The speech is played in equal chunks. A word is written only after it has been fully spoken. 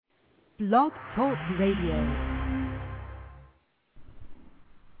Blog Talk Radio.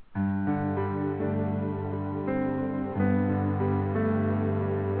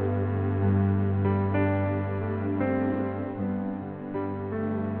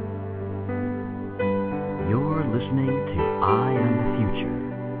 Listening to I Am the Future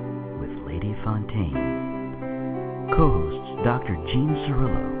with Lady Fontaine. Co-hosts Dr. Gene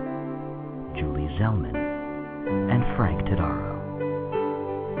Cirillo, Julie Zellman, and Frank Tadaro.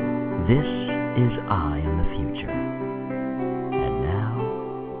 This is I Am the Future. And now,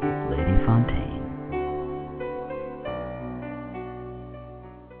 Lady Fontaine.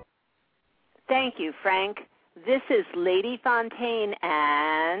 Thank you, Frank. This is Lady Fontaine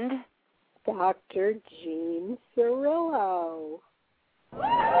and Dr. Gene Cirillo.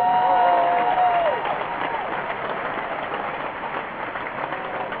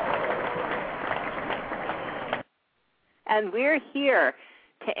 And we're here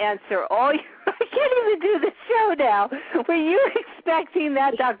to answer all your... I can't even do the show now. Were you expecting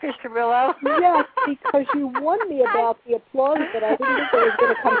that, Dr. Cirillo? Yes, because you warned me about the applause, but I didn't think it was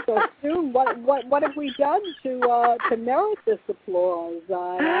going to come so soon. What have we done to merit this applause?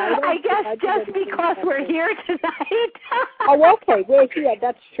 I guess just because we're here tonight. Oh, okay. We're here.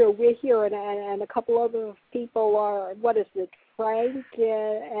 That's true. We're here, and a couple other people are. What is it? Frank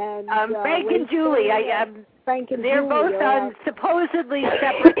and Frank and Julie. Frank and they're Julie both are on supposedly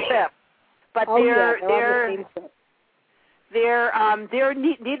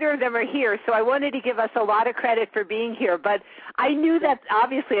neither of them are here. So I wanted to give us a lot of credit for being here. But I knew that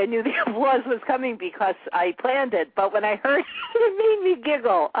obviously I knew the applause was coming because I planned it. But when I heard it, it made me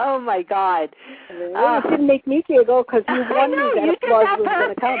giggle. Oh my God! It didn't make me giggle because you warned me that applause was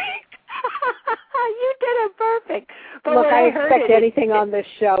going to come. You did it perfect. But look, when I heard expect anything on this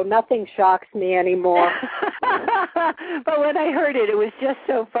show. Nothing shocks me anymore. But when I heard it, it was just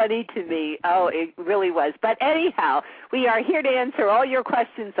so funny to me. Oh, it really was. But anyhow, we are here to answer all your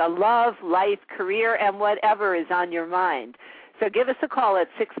questions on love, life, career, and whatever is on your mind. So give us a call at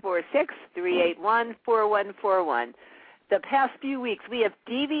 646-381-4141. The past few weeks, we have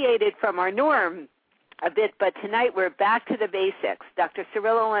deviated from our norm a bit, but tonight we're back to the basics. Dr.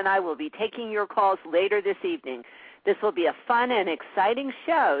 Cirillo and I will be taking your calls later this evening. This will be a fun and exciting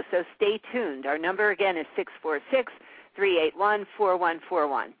show, so stay tuned. Our number again is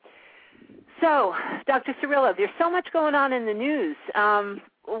 646-381-4141. So, Dr. Cirillo, there's so much going on in the news.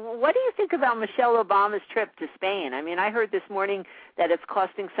 What do you think about Michelle Obama's trip to Spain? I mean, I heard this morning that it's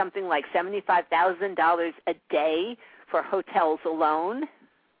costing something like $75,000 a day for hotels alone.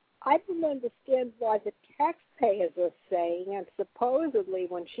 I don't understand why the taxpayers are saying, and supposedly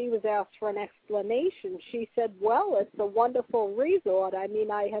when she was asked for an explanation, she said, well, it's a wonderful resort. I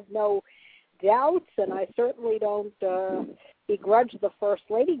mean, I have no doubts, and I certainly don't begrudge the First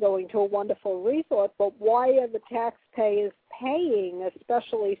Lady going to a wonderful resort, but why are the taxpayers paying,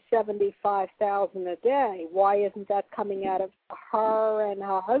 especially $75,000 a day? Why isn't that coming out of her and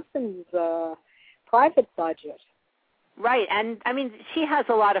her husband's private budget? Right, and I mean, she has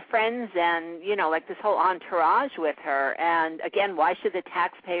a lot of friends and, you know, like this whole entourage with her. And again, why should the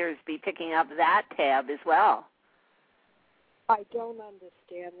taxpayers be picking up that tab as well? I don't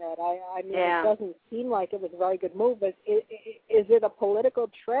understand that. I mean, It doesn't seem like it was a very good move. Is it a political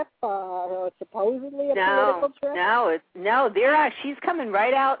trip, or supposedly a political trip? No. She's coming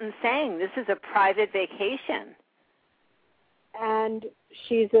right out and saying this is a private vacation. And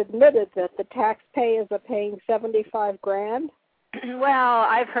she's admitted that the taxpayers are paying $75,000. Well,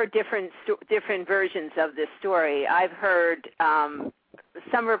 I've heard different versions of this story. I've heard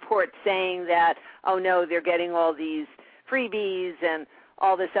some reports saying that, oh no, they're getting all these freebies and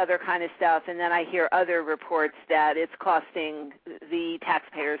all this other kind of stuff, and then I hear other reports that it's costing the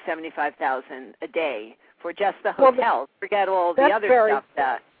taxpayers $75,000 a day for just the hotels. Forget all the other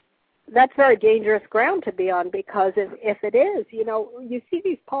stuff. That's very dangerous ground to be on, because if it is, you know, you see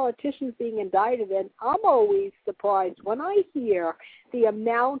these politicians being indicted, and I'm always surprised when I hear the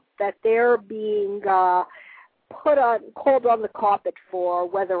amount that they're being called on the carpet for,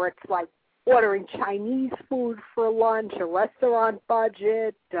 whether it's like ordering Chinese food for lunch, a restaurant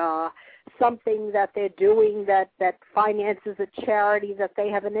budget, something that they're doing that finances a charity that they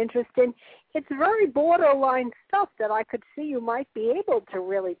have an interest in. It's very borderline stuff that I could see you might be able to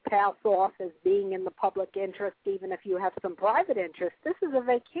really pass off as being in the public interest, even if you have some private interest. This is a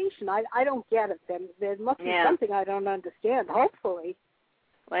vacation. I don't get it. There must be something I don't understand, hopefully.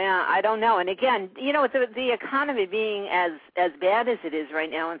 Well, I don't know. And again, you know, the economy being as bad as it is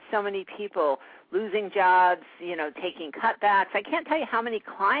right now, and so many people losing jobs, you know, taking cutbacks. I can't tell you how many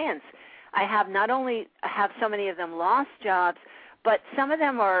clients I have. Not only have so many of them lost jobs, but some of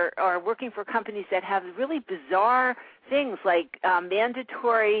them are working for companies that have really bizarre things like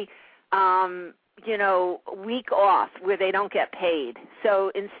mandatory week off where they don't get paid.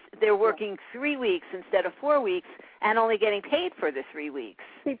 So they're working 3 weeks instead of 4 weeks and only getting paid for the 3 weeks.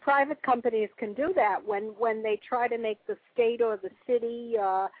 See, private companies can do that. When they try to make the state or the city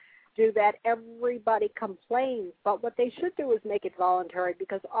do that, everybody complains. But what they should do is make it voluntary,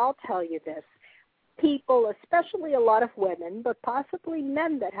 because I'll tell you this. People, especially a lot of women, but possibly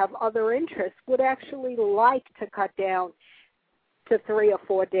men that have other interests, would actually like to cut down to 3 or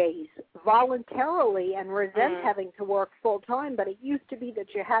 4 days voluntarily and resent having to work full-time, but it used to be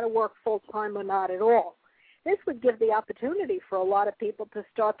that you had to work full-time or not at all. This would give the opportunity for a lot of people to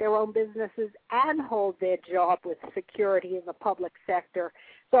start their own businesses and hold their job with security in the public sector.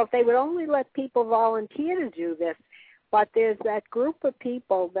 So if they would only let people volunteer to do this, but there's that group of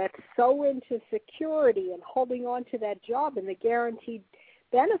people that's so into security and holding on to that job and the guaranteed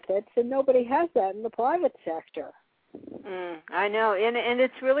benefits, and nobody has that in the private sector. I know, and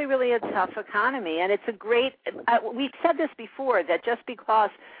it's really, really a tough economy, and it's a great, we've said this before, that just because,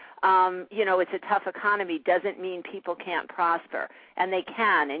 it's a tough economy doesn't mean people can't prosper, and they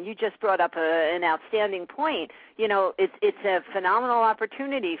can, and you just brought up an outstanding point. It's a phenomenal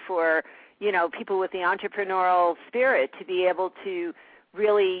opportunity for, people with the entrepreneurial spirit to be able to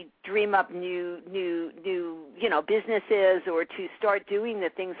really dream up new businesses, or to start doing the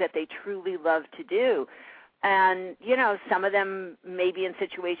things that they truly love to do. And, some of them may be in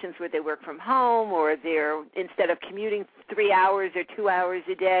situations where they work from home, or they're, instead of commuting 3 hours or 2 hours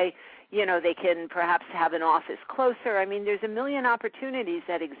a day, they can perhaps have an office closer. I mean, there's a million opportunities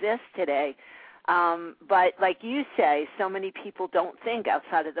that exist today. But like you say, so many people don't think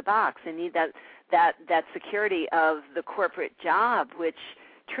outside of the box and need that security of the corporate job, which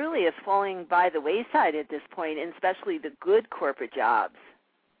truly is falling by the wayside at this point, and especially the good corporate jobs.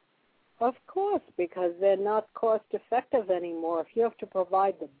 Of course, because they're not cost-effective anymore. If you have to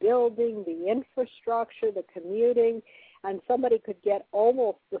provide the building, the infrastructure, the commuting, and somebody could get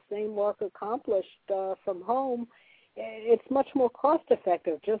almost the same work accomplished from home, it's much more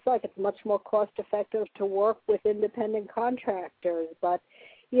cost-effective, just like it's much more cost-effective to work with independent contractors. But,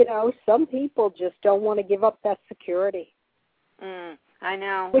 some people just don't want to give up that security. I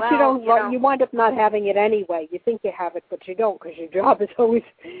know. But you wind up not having it anyway. You think you have it, but you don't, because your job is always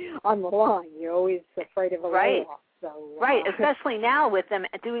on the line. You're always afraid of a layoff. So, right, especially now with them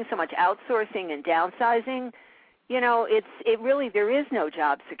doing so much outsourcing and downsizing. There is no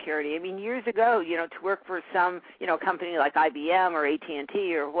job security. I mean, years ago, to work for some, company like IBM or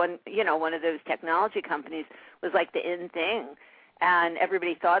AT&T or one of those technology companies was like the in thing. And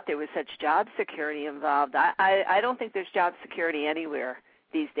everybody thought there was such job security involved. I don't think there's job security anywhere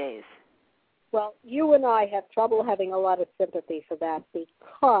these days. Well, you and I have trouble having a lot of sympathy for that,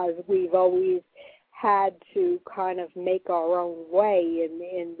 because we've always had to kind of make our own way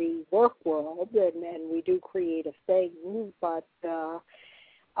in the work world, and we do creative things. But,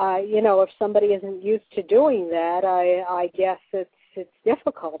 if somebody isn't used to doing that, I guess it's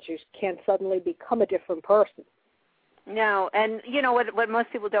difficult. You can't suddenly become a different person. No, and what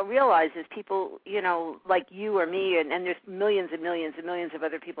most people don't realize is people, like you or me, and there's millions and millions and millions of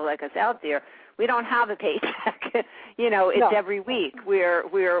other people like us out there. We don't have a paycheck. It's every week. We're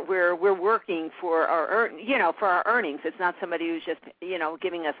working for our earnings. It's not somebody who's just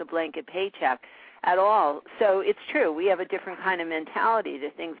giving us a blanket paycheck at all. So it's true. We have a different kind of mentality to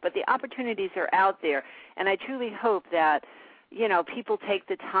things, but the opportunities are out there, and I truly hope that people take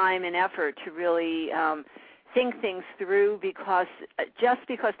the time and effort to really think things through, because just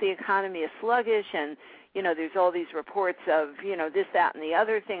because the economy is sluggish and, there's all these reports of, this, that, and the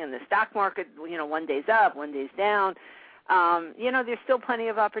other thing, and the stock market, one day's up, one day's down, there's still plenty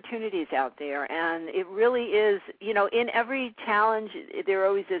of opportunities out there. And it really is, in every challenge, there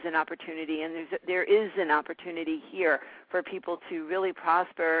always is an opportunity, and there is an opportunity here for people to really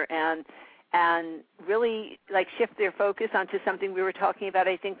prosper and really shift their focus onto something we were talking about,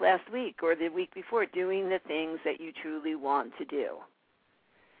 I think, last week or the week before, doing the things that you truly want to do.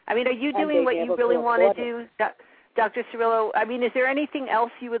 I mean, are you doing what you really want to do, Dr. Cirillo? I mean, is there anything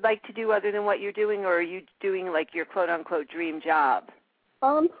else you would like to do other than what you're doing, or are you doing your quote-unquote dream job?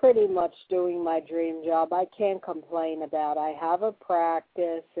 I'm pretty much doing my dream job. I can't complain about it. I have a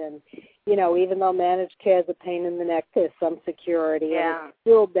practice, and, even though managed care is a pain in the neck, there's some security. Yeah. And it's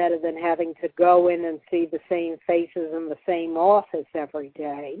still better than having to go in and see the same faces in the same office every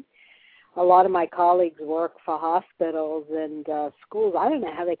day. A lot of my colleagues work for hospitals and schools. I don't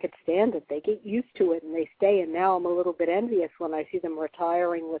know how they could stand it. They get used to it, and they stay. And now I'm a little bit envious when I see them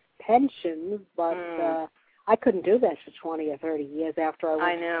retiring with pensions, but I couldn't do that for 20 or 30 years after I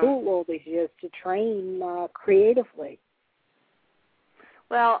went to school all these years to train creatively.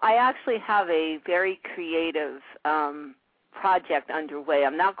 Well, I actually have a very creative project underway.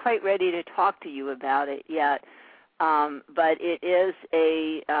 I'm not quite ready to talk to you about it yet, but it is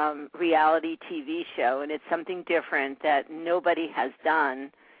a reality TV show, and it's something different that nobody has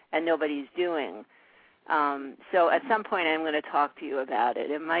done and nobody's doing. So at some point I'm going to talk to you about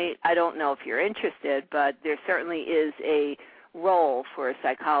it. I don't know if you're interested, but there certainly is a role for a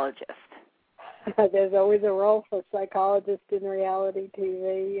psychologist. There's always a role for a psychologist in reality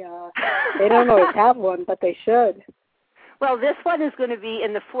TV. They don't always have one, but they should. Well, this one is going to be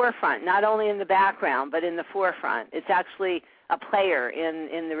in the forefront, not only in the background, but in the forefront. It's actually a player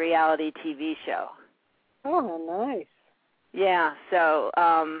in the reality TV show. Oh, nice. Yeah, so,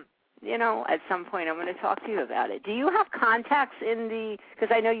 at some point I'm going to talk to you about it. Do you have contacts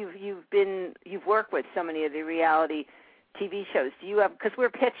because I know you've worked with so many of the reality TV shows. Do you have, because we're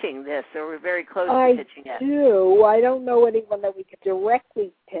pitching this, or we're very close to pitching it. I do. I don't know anyone that we could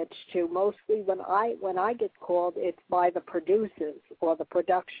directly pitch to. Mostly when I get called, it's by the producers or the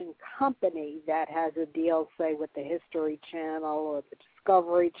production company that has a deal, say, with the History Channel or the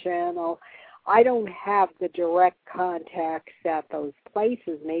Discovery Channel. I don't have the direct contacts at those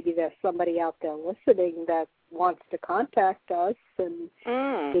places. Maybe there's somebody out there listening that wants to contact us and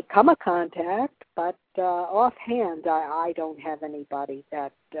become a contact, but offhand, I don't have anybody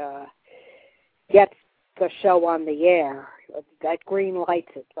that gets the show on the air, that green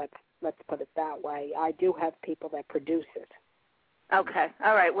lights it, let's put it that way. I do have people that produce it. Okay,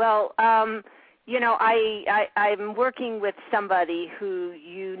 all right. Well, I'm working with somebody who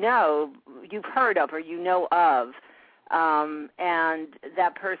you've heard of or you know of, and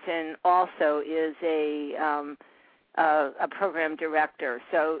that person also is a program director.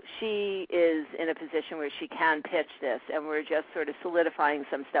 So she is in a position where she can pitch this, and we're just sort of solidifying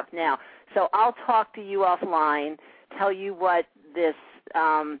some stuff now. So I'll talk to you offline, tell you what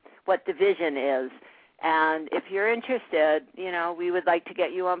what the vision is. And if you're interested, we would like to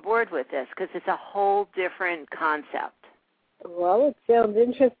get you on board with this because it's a whole different concept. Well, it sounds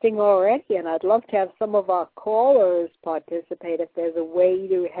interesting already, and I'd love to have some of our callers participate if there's a way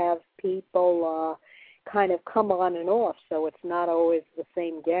to have people kind of come on and off so it's not always the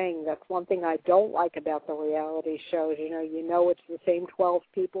same gang. That's one thing I don't like about the reality shows. It's the same 12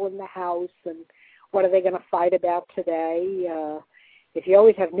 people in the house, and what are they going to fight about today? If you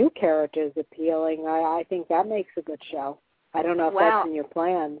always have new characters appealing, I think that makes a good show. I don't know if that's in your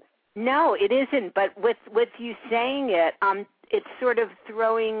plans. No, it isn't. But with you saying it, it's sort of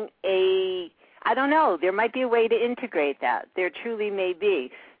throwing I don't know, there might be a way to integrate that. There truly may be.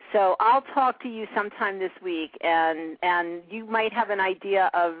 So I'll talk to you sometime this week, and you might have an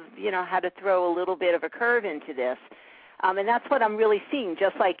idea of, how to throw a little bit of a curve into this. And that's what I'm really seeing,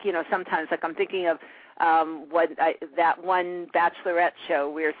 just like, sometimes like I'm thinking of that one Bachelorette show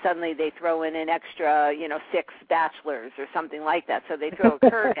where suddenly they throw in an extra, 6 bachelors or something like that. So they throw a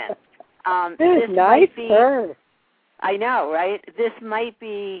curve in. This nice curve. I know, right? This might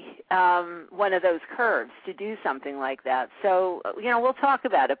be one of those curves to do something like that. So, we'll talk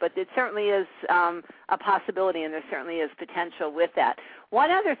about it, but it certainly is a possibility, and there certainly is potential with that. One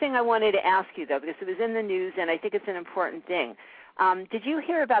other thing I wanted to ask you, though, because it was in the news, and I think it's an important thing. Did you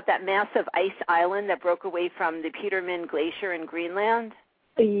hear about that massive ice island that broke away from the Petermann Glacier in Greenland?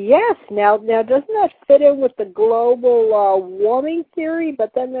 Yes. Now, doesn't that fit in with the global warming theory?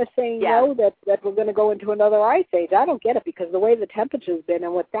 But then they're saying no, that we're going to go into another ice age. I don't get it, because the way the temperature's been,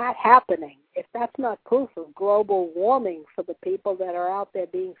 and with that happening, if that's not proof of global warming for the people that are out there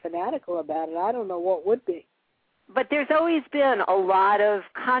being fanatical about it, I don't know what would be. But there's always been a lot of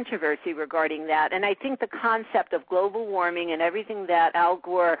controversy regarding that, and I think the concept of global warming and everything that Al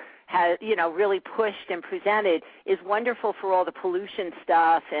Gore has, really pushed and presented is wonderful for all the pollution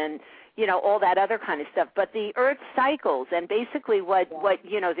stuff and, all that other kind of stuff. But the Earth cycles, and basically what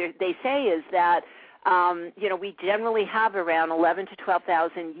they say is that, we generally have around 11 to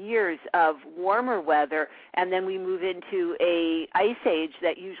 12,000 years of warmer weather, and then we move into a ice age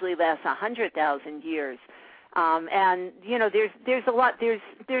that usually lasts 100,000 years. And there's a lot. There's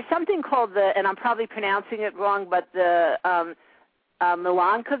something called and I'm probably pronouncing it wrong, but the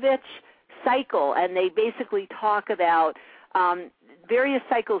Milankovitch cycle, and they basically talk about various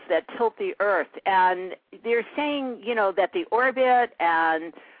cycles that tilt the Earth, and they're saying that the orbit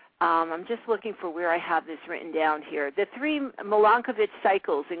and I'm just looking for where I have this written down here. The 3 Milankovitch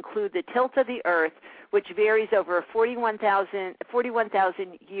cycles include the tilt of the Earth, which varies over a 41,000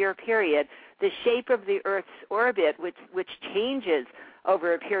 year period, the shape of the Earth's orbit, which changes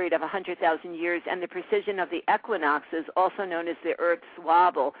over a period of 100,000 years, and the precision of the equinoxes, also known as the Earth's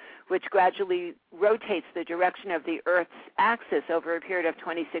wobble, which gradually rotates the direction of the Earth's axis over a period of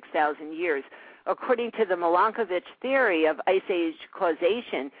 26,000 years. According to the Milankovitch theory of Ice Age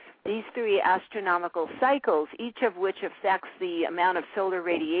causation, these three astronomical cycles, each of which affects the amount of solar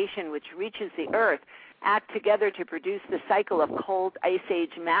radiation which reaches the Earth, act together to produce the cycle of cold Ice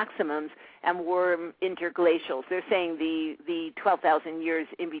Age maximums and warm interglacials. They're saying the 12,000 years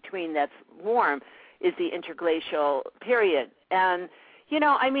in between that's warm is the interglacial period. And,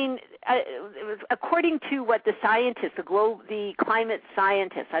 according to what the scientists, the climate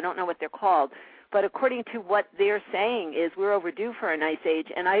scientists, I don't know what they're called, but according to what they're saying is we're overdue for an ice age.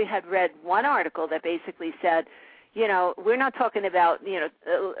 And I had read one article that basically said, we're not talking about,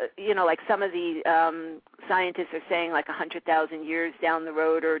 like some of the scientists are saying like 100,000 years down the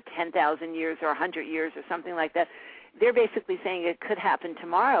road or 10,000 years or 100 years or something like that. They're basically saying it could happen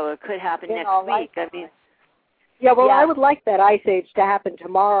tomorrow. It could happen next week. I would like that ice age to happen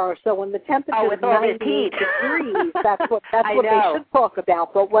tomorrow. So when the temperature is 98 degrees, that's what they should talk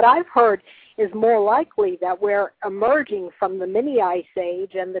about. But what I've heard is more likely that we're emerging from the mini ice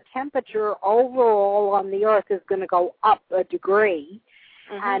age, and the temperature overall on the Earth is going to go up a degree,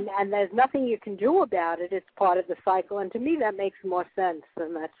 and there's nothing you can do about it. It's part of the cycle, and to me that makes more sense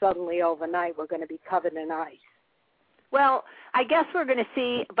than that suddenly overnight we're going to be covered in ice. Well, I guess we're going to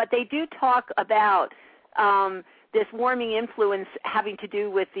see, but they do talk about this warming influence having to do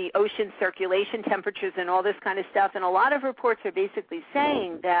with the ocean circulation temperatures and all this kind of stuff, and a lot of reports are basically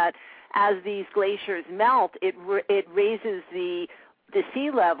saying that as these glaciers melt, it raises the sea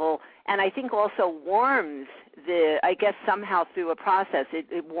level, and I think also warms somehow through a process,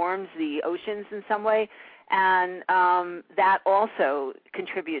 it warms the oceans in some way, and that also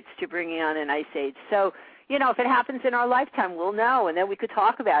contributes to bringing on an ice age. So, if it happens in our lifetime, we'll know, and then we could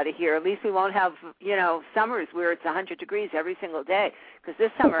talk about it here. At least we won't have, summers where it's 100 degrees every single day, because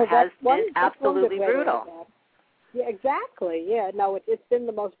this summer has been absolutely brutal. Yeah, exactly. Yeah, no, it's been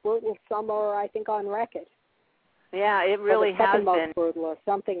the most brutal summer, I think, on record. Yeah, it really has been. Most brutal or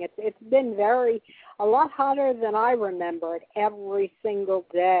something. It's been a lot hotter than I remember it every single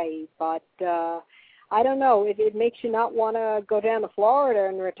day. But I don't know. It makes you not want to go down to Florida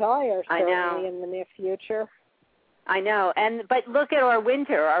and retire, certainly in the near future. I know. But look at our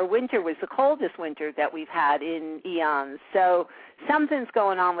winter. Our winter was the coldest winter that we've had in eons. So something's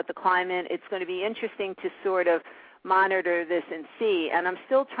going on with the climate. It's going to be interesting to sort of monitor this and see. And I'm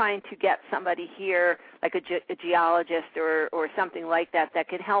still trying to get somebody here, like a geologist or something like that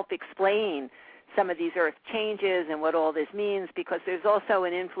could help explain some of these earth changes and what all this means, because there's also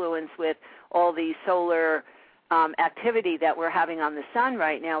an influence with all the solar activity that we're having on the sun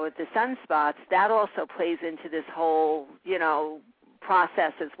right now with the sunspots. That also plays into this whole,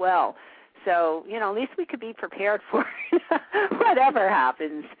 process as well. So, at least we could be prepared for whatever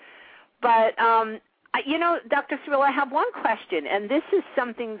happens. But, Dr. Cirillo, I have one question, and this is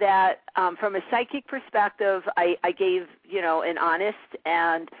something that, from a psychic perspective, I gave, an honest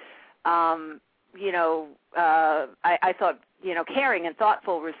and, I thought, caring and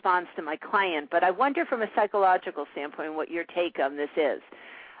thoughtful response to my client. But I wonder from a psychological standpoint what your take on this is.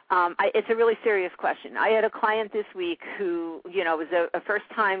 It's a really serious question. I had a client this week who, was a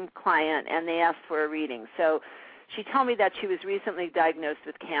first-time client, and they asked for a reading. So she told me that she was recently diagnosed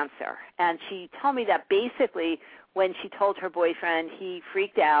with cancer. And she told me that basically when she told her boyfriend, he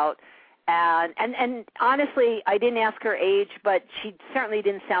freaked out. And honestly, I didn't ask her age, but she certainly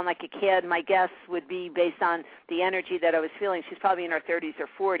didn't sound like a kid. My guess would be based on the energy that I was feeling. She's probably in her 30s or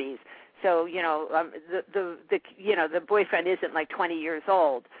 40s. So, the boyfriend isn't like 20 years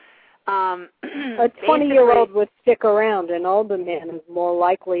old. A 20-year-old would stick around. An older man is more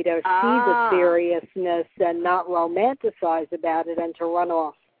likely to see the seriousness and not romanticize about it and to run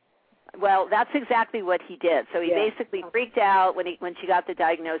off. Well, that's exactly what he did. So he basically freaked out when she got the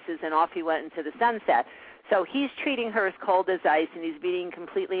diagnosis, and off he went into the sunset. So he's treating her as cold as ice, and he's being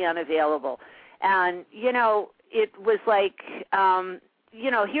completely unavailable. And, it was like,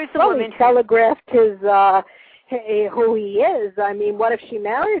 here's the woman he telegraphed who he is. I mean, what if she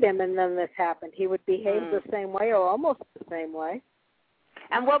married him and then this happened? He would behave the same way or almost the same way.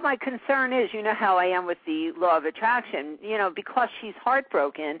 And what my concern is, how I am with the law of attraction, because she's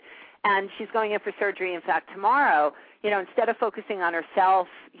heartbroken and she's going in for surgery, in fact, tomorrow, instead of focusing on herself,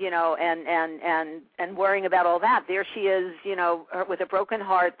 and worrying about all that, there she is, with a broken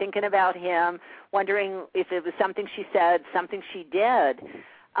heart, thinking about him, wondering if it was something she said, something she did.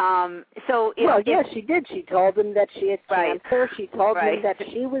 She did. She told him that she had cancer. She told him that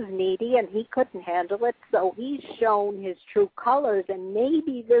she was needy and he couldn't handle it. So he's shown his true colors, and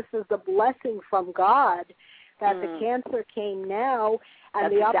maybe this is a blessing from God that the cancer came now,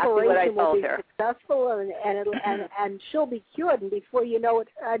 and the operation will be successful, and she'll be cured. And before you know it,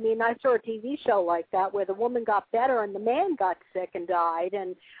 I mean, I saw a TV show like that where the woman got better and the man got sick and died.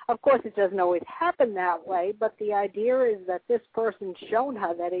 And of course, it doesn't always happen that way. But the idea is that this person's shown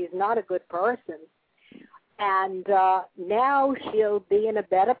her that he's not a good person, and now she'll be in a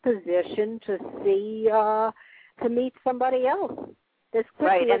better position to see to meet somebody else. This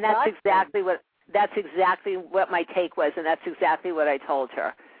could be and that's exactly what my take was, and that's exactly what I told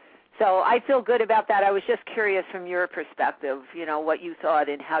her. So I feel good about that. I was just curious from your perspective, what you thought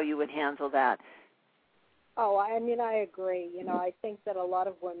and how you would handle that. Oh, I mean, I agree. I think that a lot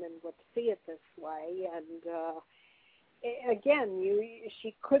of women would see it this way, and again,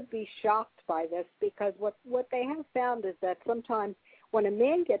 she could be shocked by this, because what they have found is that sometimes when a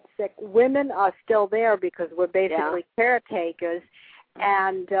man gets sick, women are still there because we're basically caretakers.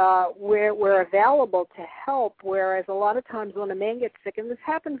 And we're available to help, whereas a lot of times when a man gets sick, and this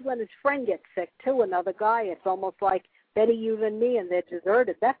happens when his friend gets sick too, another guy, it's almost like better you than me, and they're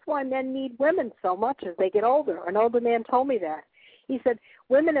deserted. That's why men need women so much as they get older. An older man told me that. He said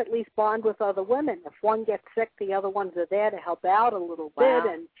women at least bond with other women. If one gets sick, the other ones are there to help out a little bit,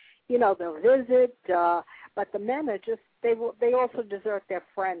 and they'll visit. But the men are just, they also desert their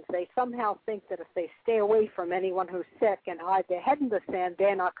friends. They somehow think that if they stay away from anyone who's sick and hide their head in the sand,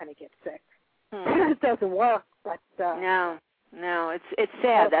 they're not going to get sick. It doesn't work. But no, it's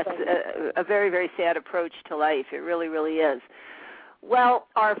sad. That's a very, very sad approach to life. It really, really is. Well,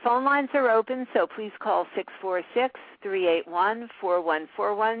 our phone lines are open, so please call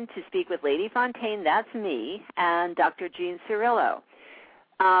 646-381-4141 to speak with Lady Fontaine, that's me, and Dr. Jean Cirillo.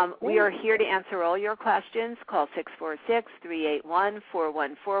 We are here to answer all your questions. Call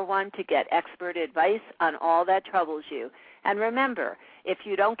 646-381-4141 to get expert advice on all that troubles you. And remember, if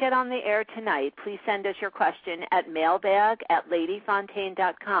you don't get on the air tonight, please send us your question at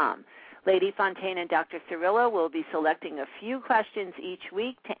mailbag@ladyfontaine.com. Lady Fontaine and Dr. Cirillo will be selecting a few questions each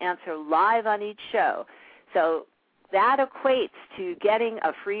week to answer live on each show. So that equates to getting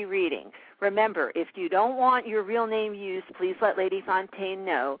a free reading. Remember, if you don't want your real name used, please let Lady Fontaine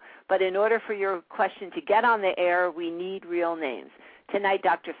know. But in order for your question to get on the air, we need real names. Tonight,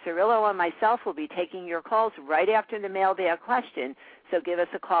 Dr. Cirillo and myself will be taking your calls right after the mailbag question. So give us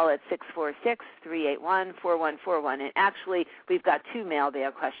a call at 646-381-4141. And actually, we've got 2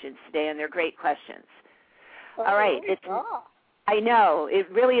 mailbag questions today, and they're great questions. All right. I know, it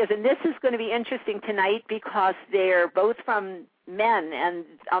really is. And this is going to be interesting tonight because they're both from men. And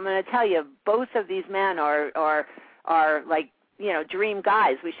I'm going to tell you, both of these men are like, dream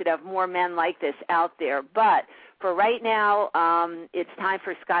guys. We should have more men like this out there. But for right now, it's time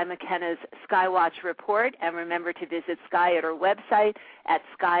for Sky McKenna's Skywatch Report. And remember to visit Sky at her website at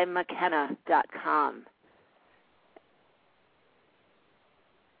skymckenna.com.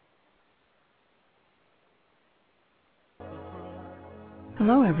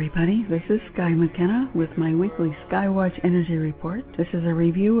 Hello everybody, this is Sky McKenna with my weekly Skywatch Energy Report. This is a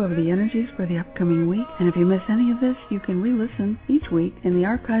review of the energies for the upcoming week, and if you miss any of this, you can re-listen each week in the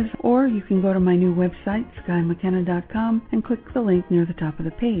archives, or you can go to my new website, skymckenna.com, and click the link near the top of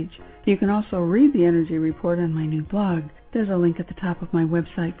the page. You can also read the energy report on my new blog. There's a link at the top of my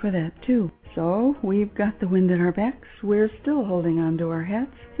website for that too. So, we've got the wind at our backs, we're still holding on to our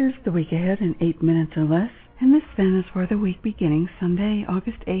hats. Here's the week ahead in 8 minutes or less. And this then is for the week beginning Sunday,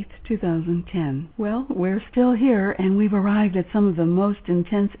 August 8th, 2010. Well, we're still here, and we've arrived at some of the most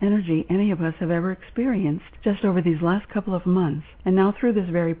intense energy any of us have ever experienced just over these last couple of months. And now through this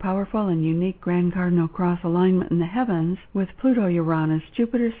very powerful and unique Grand Cardinal Cross alignment in the heavens, with Pluto, Uranus,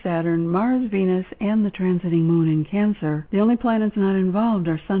 Jupiter, Saturn, Mars, Venus, and the transiting moon in Cancer, the only planets not involved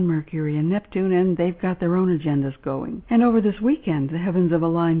are Sun, Mercury, and Neptune, and they've got their own agendas going. And over this weekend, the heavens have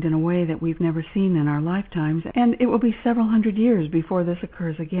aligned in a way that we've never seen in our lifetime. And it will be several hundred years before this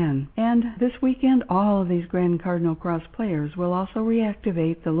occurs again. And this weekend, all of these Grand Cardinal Cross players will also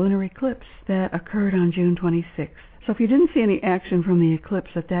reactivate the lunar eclipse that occurred on June 26th. So if you didn't see any action from the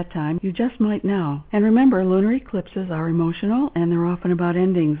eclipse at that time, you just might now. And remember, lunar eclipses are emotional, and they're often about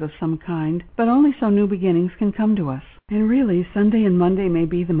endings of some kind, but only so new beginnings can come to us. And really, Sunday and Monday may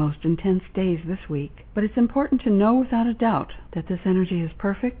be the most intense days this week, but it's important to know without a doubt that this energy is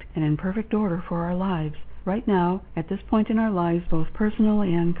perfect and in perfect order for our lives. Right now, at this point in our lives, both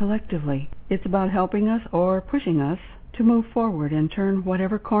personally and collectively. It's about helping us or pushing us to move forward and turn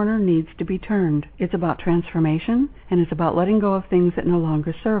whatever corner needs to be turned. It's about transformation, and it's about letting go of things that no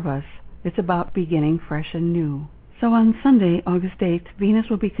longer serve us. It's about beginning fresh and new. So on Sunday, August 8th, Venus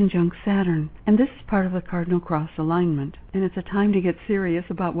will be conjunct Saturn, and this is part of the Cardinal Cross alignment. And it's a time to get serious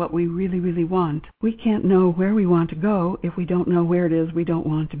about what we really, really want. We can't know where we want to go if we don't know where it is we don't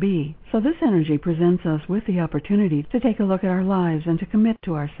want to be. So this energy presents us with the opportunity to take a look at our lives and to commit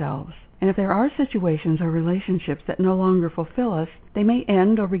to ourselves. And if there are situations or relationships that no longer fulfill us, they may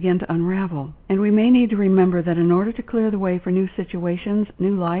end or begin to unravel. And we may need to remember that in order to clear the way for new situations,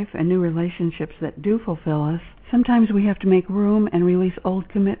 new life, and new relationships that do fulfill us, sometimes we have to make room and release old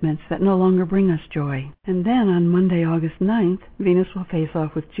commitments that no longer bring us joy. And then on Monday, August 9th, Venus will face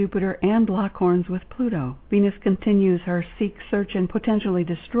off with Jupiter and lock horns with Pluto. Venus continues her seek, search, and potentially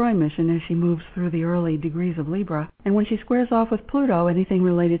destroy mission as she moves through the early degrees of Libra. And when she squares off with Pluto, anything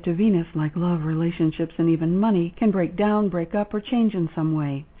related to Venus, like love, relationships, and even money, can break down, break up, or change in some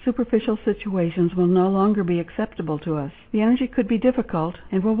way. Superficial situations will no longer be acceptable to us. The energy could be difficult,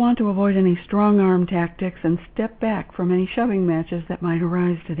 and we'll want to avoid any strong-arm tactics and step back from any shoving matches that might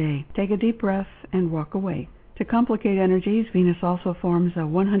arise today. Take a deep breath and walk away. To complicate energies, Venus also forms a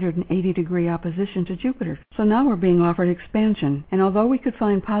 180-degree opposition to Jupiter. So now we're being offered expansion, and although we could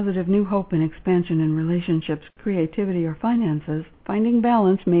find positive new hope in expansion in relationships, creativity, or finances, finding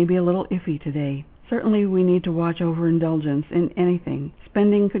balance may be a little iffy today. Certainly we need to watch overindulgence in anything.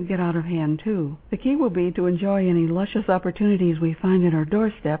 Spending could get out of hand too. The key will be to enjoy any luscious opportunities we find at our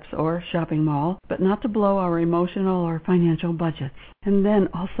doorsteps or shopping mall, but not to blow our emotional or financial budgets. And then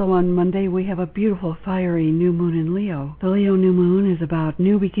also on Monday we have a beautiful fiery new moon in Leo. The Leo new moon is about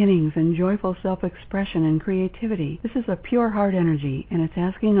new beginnings and joyful self-expression and creativity. This is a pure heart energy, and it's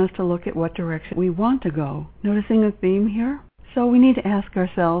asking us to look at what direction we want to go. Noticing a theme here? So we need to ask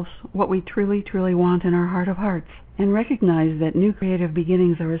ourselves what we truly, truly want in our heart of hearts, and recognize that new creative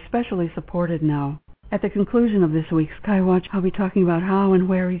beginnings are especially supported now. At the conclusion of this week's Skywatch, I'll be talking about how and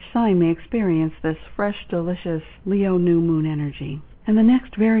where each sign may experience this fresh, delicious Leo new moon energy. And the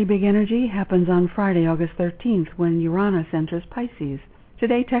next very big energy happens on Friday, August 13th, when Uranus enters Pisces.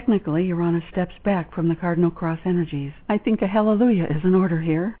 Today, technically, Uranus steps back from the Cardinal Cross energies. I think a hallelujah is in order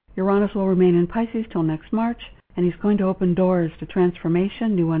here. Uranus will remain in Pisces till next March, and he's going to open doors to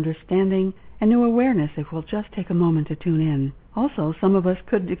transformation, new understanding, and new awareness if we'll just take a moment to tune in. Also, some of us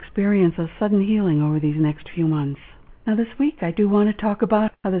could experience a sudden healing over these next few months. Now this week I do want to talk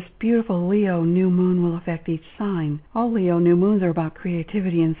about how this beautiful Leo new moon will affect each sign. All Leo new moons are about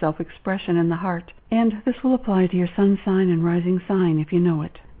creativity and self-expression in the heart, and this will apply to your sun sign and rising sign if you know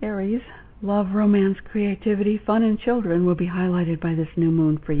it. Aries, love, romance, creativity, fun, and children will be highlighted by this new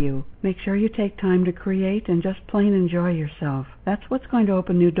moon for you. Make sure you take time to create and just plain enjoy yourself. That's what's going to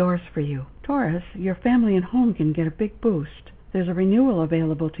open new doors for you. Taurus, your family and home can get a big boost. There's a renewal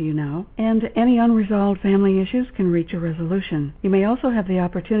available to you now, and any unresolved family issues can reach a resolution. You may also have the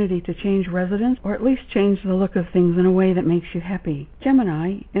opportunity to change residence or at least change the look of things in a way that makes you happy.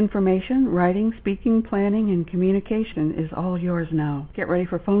 Gemini, information, writing, speaking, planning, and communication is all yours now. Get ready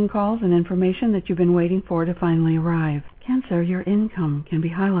for phone calls and information that you've been waiting for to finally arrive. Cancer, your income can be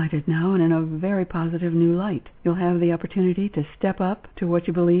highlighted now and in a very positive new light. You'll have the opportunity to step up to what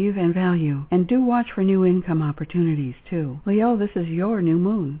you believe and value. And do watch for new income opportunities, too. Leo, this is your new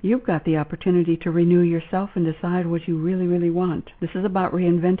moon. You've got the opportunity to renew yourself and decide what you really, really want. This is about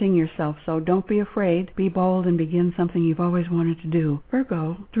reinventing yourself, so don't be afraid. Be bold and begin something you've always wanted to do.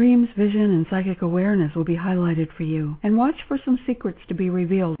 Virgo, dreams, vision, and psychic awareness will be highlighted for you. And watch for some secrets to be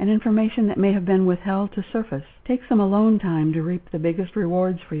revealed and information that may have been withheld to surface. Take some alone time to reap the biggest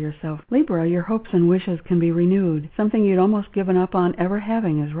rewards for yourself. Libra, your hopes and wishes can be renewed. Something you'd almost given up on ever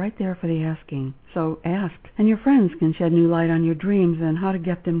having is right there for the asking. So ask, and your friends can shed new light on your dreams and how to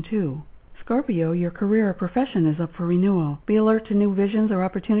get them too. Scorpio, your career or profession is up for renewal. Be alert to new visions or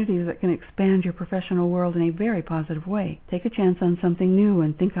opportunities that can expand your professional world in a very positive way. Take a chance on something new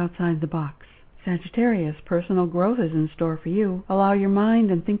and think outside the box. Sagittarius, personal growth is in store for you. Allow your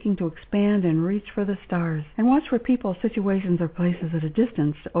mind and thinking to expand and reach for the stars. And watch for people, situations, or places at a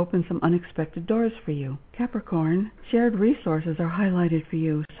distance to open some unexpected doors for you. Capricorn, shared resources are highlighted for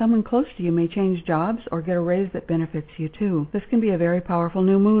you. Someone close to you may change jobs or get a raise that benefits you too. This can be a very powerful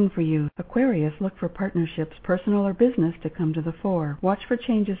new moon for you. Aquarius, look for partnerships, personal or business, to come to the fore. Watch for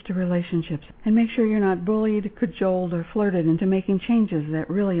changes to relationships and make sure you're not bullied, cajoled, or flirted into making changes that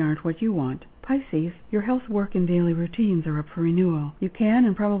really aren't what you want. Pisces, your health, work, and daily routines are up for renewal. You can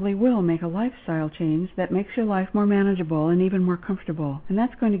and probably will make a lifestyle change that makes your life more manageable and even more comfortable. And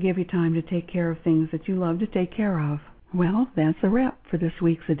that's going to give you time to take care of things that you love to take care of. Well, that's a wrap for this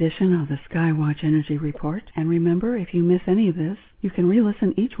week's edition of the Skywatch Energy Report. And remember, if you miss any of this, you can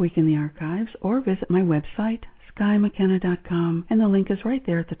re-listen each week in the archives or visit my website, skymckenna.com, and the link is right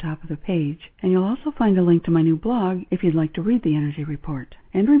there at the top of the page. And you'll also find a link to my new blog if you'd like to read the Energy Report.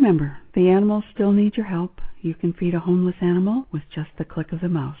 And remember, the animals still need your help. You can feed a homeless animal with just the click of the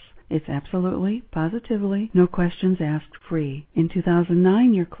mouse. It's absolutely, positively, no questions asked, free. In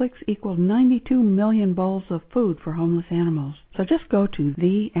 2009, your clicks equaled 92 million bowls of food for homeless animals. So just go to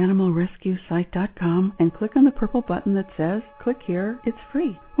theanimalrescuesite.com and click on the purple button that says, click here, it's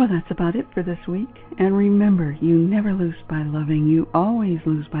free. Well, that's about it for this week. And remember, you never lose by loving, you always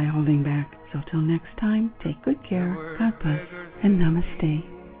lose by holding back. So till next time, take good care, God bless, and namaste.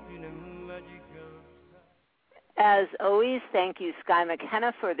 As always, thank you, Sky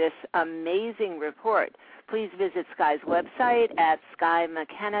McKenna, for this amazing report. Please visit Sky's website at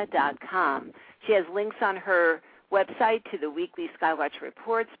skymckenna.com. She has links on her website to the weekly Skywatch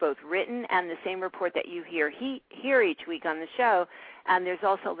reports, both written and the same report that you hear each week on the show. And there's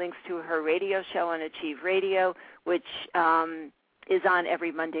also links to her radio show on Achieve Radio, which is on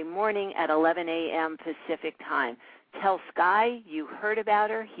every Monday morning at 11 a.m. Pacific time. Tell Sky you heard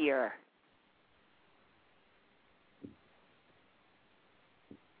about her here.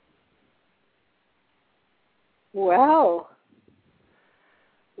 Well,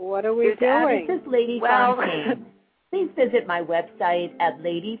 what are we doing? This is Lady Fontaine. Please visit my website at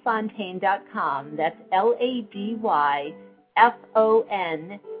ladyfontaine.com. That's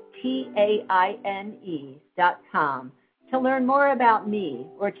LadyFontaine.com to learn more about me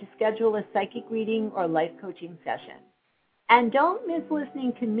or to schedule a psychic reading or life coaching session. And don't miss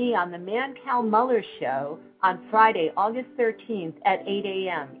listening to me on the Mancow Muller Show on Friday, August 13th at 8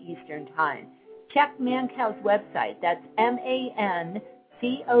 a.m. Eastern Time. Check Mancow's website, that's mancow.com,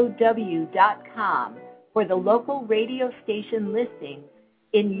 for the local radio station listings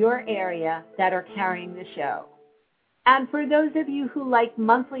in your area that are carrying the show. And for those of you who like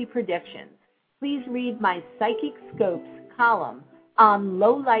monthly predictions, please read my Psychic Scopes column on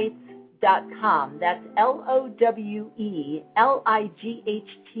lowlights.com. That's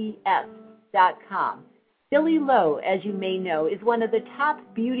LOWELIGHTS.com. Billy Lowe, as you may know, is one of the top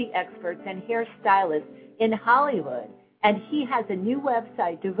beauty experts and hairstylists in Hollywood, and he has a new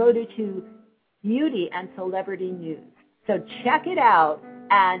website devoted to beauty and celebrity news. So check it out,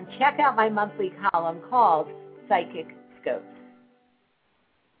 and check out my monthly column called Psychic Scopes.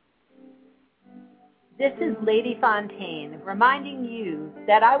 This is Lady Fontaine reminding you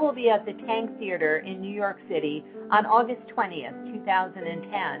that I will be at the Tank Theater in New York City on August 20th,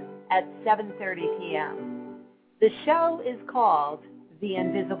 2010 at 7:30 p.m. The show is called The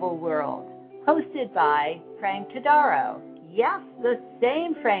Invisible World, hosted by Frank Todaro. Yes, the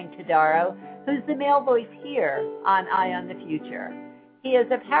same Frank Todaro, who's the male voice here on Eye on the Future. He is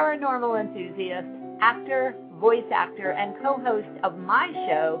a paranormal enthusiast, actor, voice actor, and co-host of my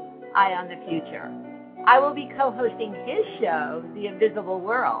show, Eye on the Future. I will be co-hosting his show, The Invisible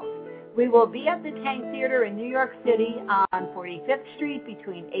World. We will be at the Tank Theater in New York City on 45th Street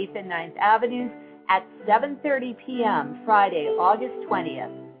between 8th and 9th Avenues at 7:30 p.m. Friday, August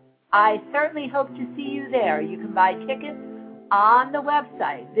 20th. I certainly hope to see you there. You can buy tickets on the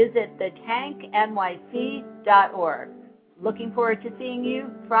website. Visit thetanknyc.org. Looking forward to seeing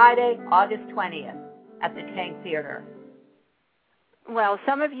you Friday, August 20th at the Tank Theater. Well,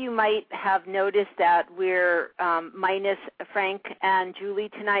 some of you might have noticed that we're minus Frank and Julie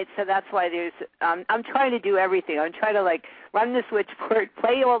tonight, so that's why there's I'm trying to do everything. I'm trying to run the switchboard,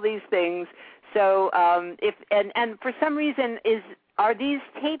 play all these things. So if for some reason are these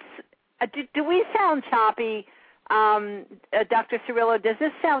tapes? Do we sound choppy, Dr. Cirillo? Does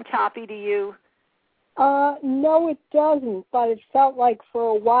this sound choppy to you? No, it doesn't. But it felt like for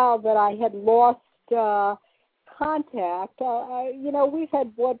a while that I had lost contact. We've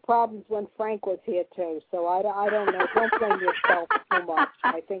had blood problems when Frank was here too, so I don't know. Don't blame yourself too much.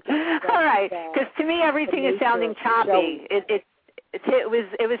 I think. All right, because to me everything is sounding choppy. It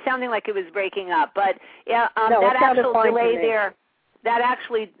was sounding like it was breaking up, but yeah, that actual delay there.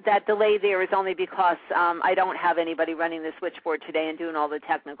 That delay there is only because I don't have anybody running the switchboard today and doing all the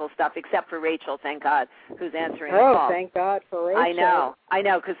technical stuff, except for Rachel, thank God, who's answering the call. Oh, thank God for Rachel. I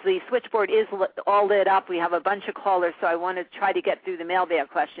know, because the switchboard is all lit up. We have a bunch of callers, so I want to try to get through the mailbag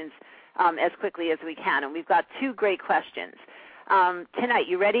questions as quickly as we can, and we've got two great questions tonight.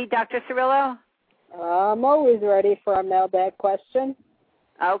 You ready, Dr. Cirillo? I'm always ready for a mailbag question.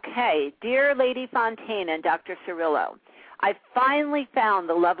 Okay. Dear Lady Fontaine and Dr. Cirillo, I finally found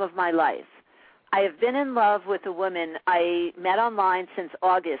the love of my life. I have been in love with a woman I met online since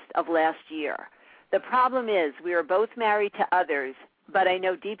August of last year. The problem is we are both married to others, but I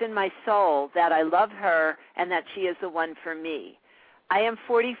know deep in my soul that I love her and that she is the one for me. I am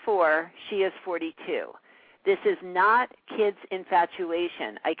 44. She is 42. This is not kids'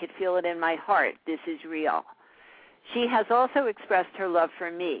 infatuation. I could feel it in my heart. This is real. She has also expressed her love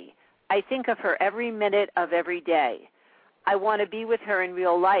for me. I think of her every minute of every day. I want to be with her in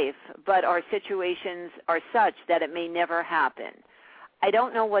real life, but our situations are such that it may never happen. I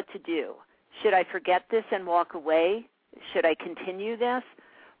don't know what to do. Should I forget this and walk away? Should I continue this?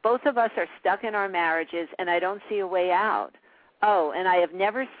 Both of us are stuck in our marriages, and I don't see a way out. Oh, and I have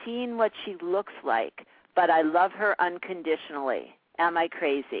never seen what she looks like, but I love her unconditionally. Am I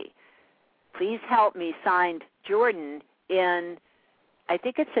crazy? Please help me. Signed, Jordan in, I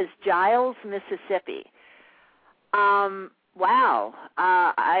think it says Giles, Mississippi. Wow.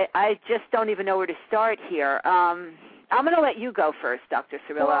 I just don't even know where to start here. I'm going to let you go first, Dr.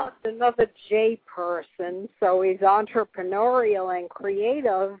 Cirillo. Well, it's another J person, so he's entrepreneurial and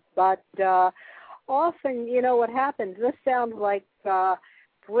creative, but often, you know what happens, this sounds like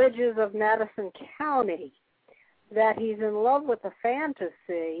Bridges of Madison County, that he's in love with a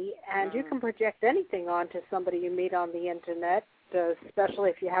fantasy, and you can project anything onto somebody you meet on the Internet, especially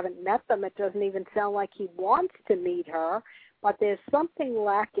if you haven't met them. It doesn't even sound like he wants to meet her, but there's something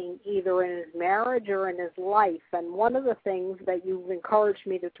lacking either in his marriage or in his life. And one of the things that you've encouraged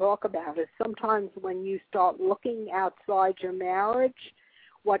me to talk about is sometimes when you start looking outside your marriage,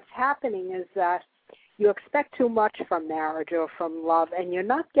 what's happening is that you expect too much from marriage or from love, and you're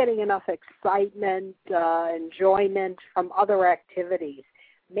not getting enough excitement, enjoyment from other activities.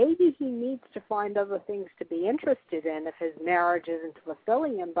 Maybe he needs to find other things to be interested in if his marriage isn't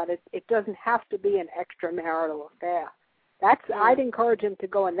fulfilling him, but it doesn't have to be an extramarital affair. I'd encourage him to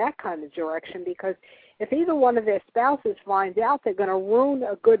go in that kind of direction, because if either one of their spouses finds out, they're going to ruin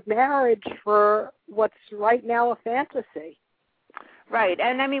a good marriage for what's right now a fantasy. Right,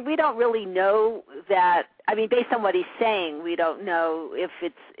 and I mean, we don't really know that. I mean, based on what he's saying, we don't know if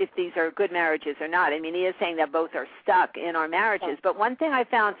these are good marriages or not. I mean, he is saying that both are stuck in our marriages. But one thing I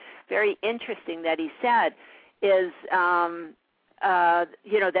found very interesting that he said is,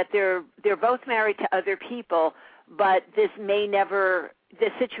 that they're both married to other people, but the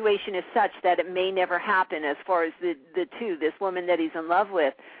situation is such that it may never happen as far as the two, this woman that he's in love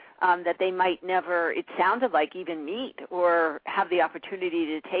with. That they might never, it sounded like, even meet or have the opportunity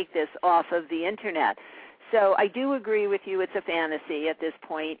to take this off of the Internet. So I do agree with you, it's a fantasy at this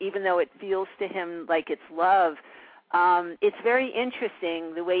point, even though it feels to him like it's love. It's very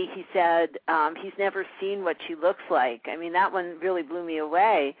interesting the way he said he's never seen what she looks like. I mean, that one really blew me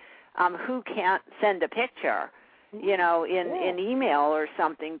away. Who can't send a picture, in email or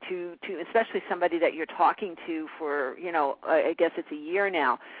something to especially somebody that you're talking to for, I guess it's a year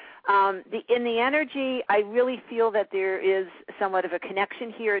now. In the energy, I really feel that there is somewhat of a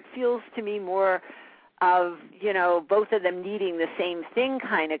connection here. It feels to me more of, both of them needing the same thing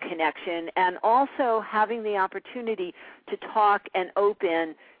kind of connection, and also having the opportunity to talk and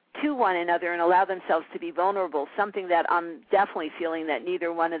open to one another and allow themselves to be vulnerable, something that I'm definitely feeling that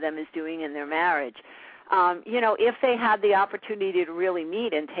neither one of them is doing in their marriage. If they had the opportunity to really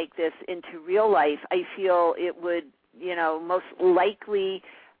meet and take this into real life, I feel it would, most likely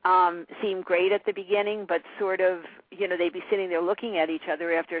seem great at the beginning, but sort of, they'd be sitting there looking at each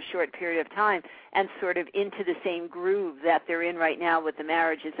other after a short period of time and sort of into the same groove that they're in right now with the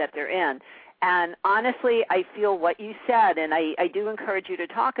marriages that they're in. And honestly, I feel what you said, and I do encourage you to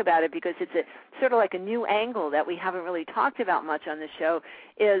talk about it, because it's a sort of like a new angle that we haven't really talked about much on the show,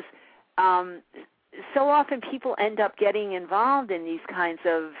 is so often people end up getting involved in these kinds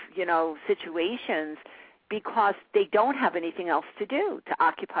of, situations because they don't have anything else to do to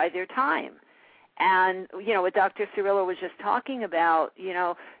occupy their time. And, what Dr. Cirillo was just talking about,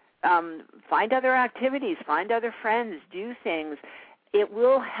 find other activities, find other friends, do things. It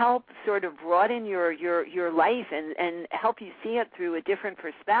will help sort of broaden your life and help you see it through a different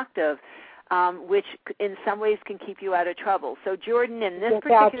perspective, which in some ways can keep you out of trouble. So, Jordan, in this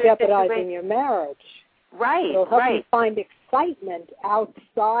without particular jeopardizing situation, your marriage. Right, It'll help right. you find excitement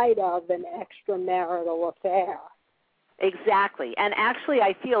outside of an extramarital affair. Exactly. And actually,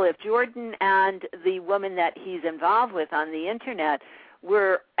 I feel if Jordan and the woman that he's involved with on the Internet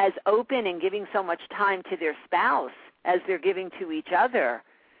were as open and giving so much time to their spouse as they're giving to each other,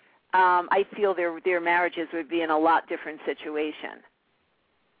 I feel their marriages would be in a lot different situation.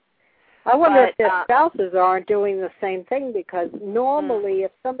 I wonder if their spouses aren't doing the same thing, because normally if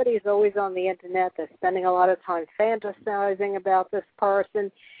somebody's always on the Internet, they're spending a lot of time fantasizing about this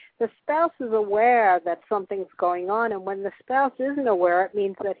person, the spouse is aware that something's going on, and when the spouse isn't aware, it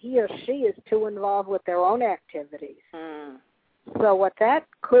means that he or she is too involved with their own activities. So what that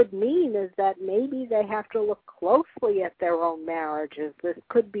could mean is that maybe they have to look closely at their own marriages. This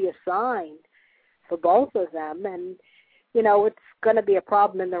could be a sign for both of them, and it's going to be a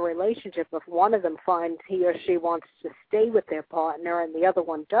problem in the relationship if one of them finds he or she wants to stay with their partner and the other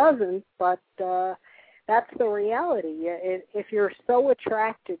one doesn't, but that's the reality. If you're so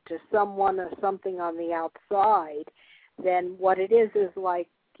attracted to someone or something on the outside, then what it is like,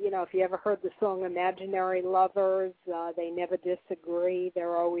 if you ever heard the song Imaginary Lovers, they never disagree,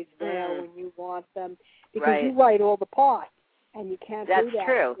 they're always there when you want them, because you write all the parts, and you can't do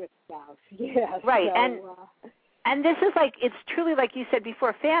that with spouse. Yes. Right, so, and this is it's truly, like you said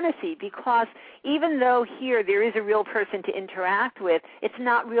before, fantasy, because even though here there is a real person to interact with, it's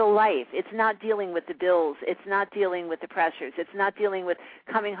not real life. It's not dealing with the bills. It's not dealing with the pressures. It's not dealing with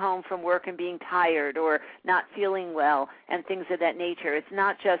coming home from work and being tired or not feeling well and things of that nature. It's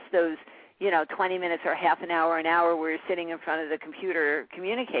not just those 20 minutes or half an hour where you're sitting in front of the computer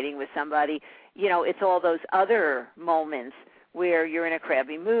communicating with somebody. It's all those other moments where you're in a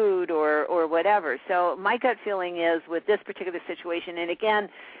crabby mood or whatever. So my gut feeling is with this particular situation, and again,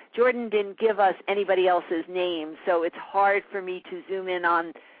 Jordan didn't give us anybody else's name, so it's hard for me to zoom in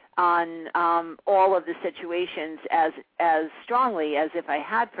on all of the situations as strongly as if I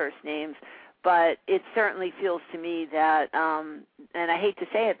had first names, but it certainly feels to me that, and I hate to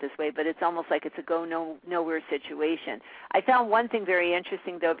say it this way, but it's almost like it's a go-nowhere situation. I found one thing very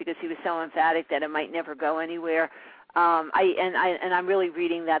interesting, though, because he was so emphatic that it might never go anywhere. I'm really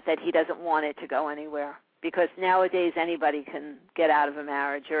reading that he doesn't want it to go anywhere, because nowadays anybody can get out of a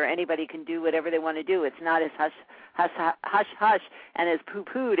marriage or anybody can do whatever they want to do. It's not as hush and as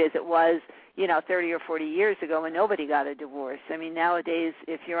poo-pooed as it was 30 or 40 years ago when nobody got a divorce. I mean, nowadays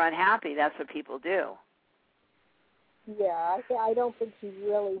if you're unhappy, that's what people do. Yeah, I don't think he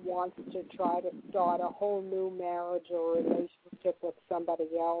really wants to try to start a whole new marriage or relationship with somebody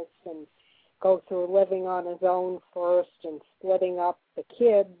else and go through living on his own first and splitting up the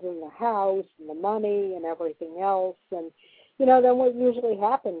kids and the house and the money and everything else. And, then what usually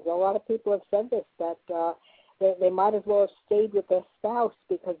happens, a lot of people have said this, that they might as well have stayed with their spouse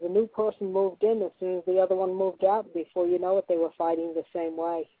because the new person moved in as soon as the other one moved out. Before you know it, they were fighting the same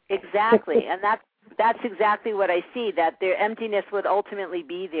way. Exactly, and that's exactly what I see, that their emptiness would ultimately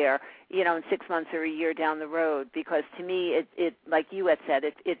be there, in 6 months or a year down the road, because to me, it like you had said,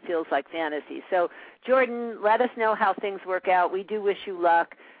 it feels like fantasy. So, Jordan, let us know how things work out. We do wish you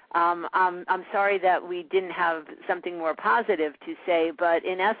luck. I'm sorry that we didn't have something more positive to say, but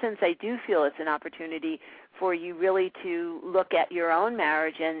in essence, I do feel it's an opportunity for you really to look at your own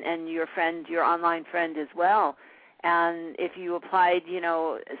marriage and your friend, your online friend as well. And if you applied,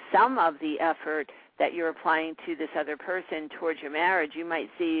 some of the effort that you're applying to this other person towards your marriage, you might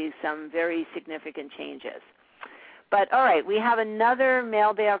see some very significant changes. But, all right, we have another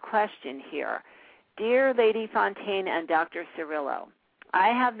mailbag question here. Dear Lady Fontaine and Dr. Cirillo, I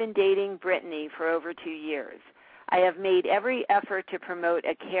have been dating Brittany for over 2 years. I have made every effort to promote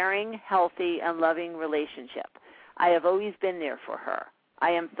a caring, healthy, and loving relationship. I have always been there for her. I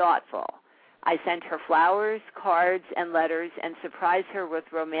am thoughtful. I send her flowers, cards, and letters and surprise her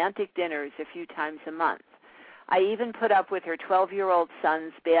with romantic dinners a few times a month. I even put up with her 12-year-old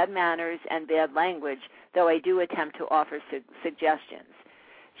son's bad manners and bad language, though I do attempt to offer suggestions.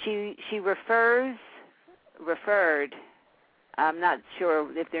 She referred, I'm not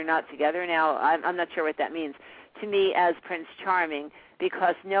sure if they're not together now, I'm not sure what that means, to me as Prince Charming,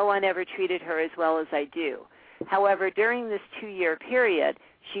 because no one ever treated her as well as I do. However, during this 2-year period,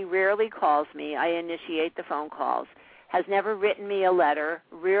 she rarely calls me. I initiate the phone calls, has never written me a letter,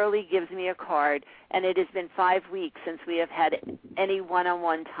 rarely gives me a card, and it has been 5 weeks since we have had any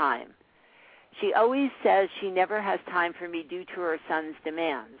one-on-one time. She always says she never has time for me due to her son's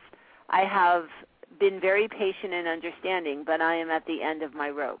demands. I have been very patient and understanding, but I am at the end of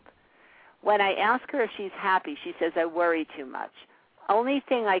my rope. When I ask her if she's happy, she says I worry too much. Only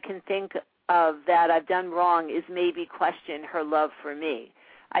thing I can think of that I've done wrong is maybe question her love for me.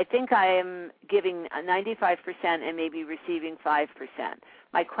 I think I am giving 95% and maybe receiving 5%.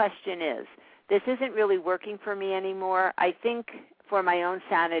 My question is, this isn't really working for me anymore. I think for my own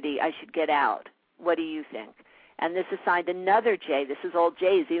sanity I should get out. What do you think? And this is signed another J. This is all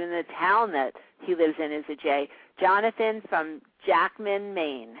J's. Even the town that he lives in is a J. Jonathan from Jackman,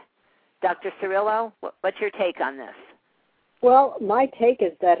 Maine. Dr. Cirillo, what's your take on this? Well, my take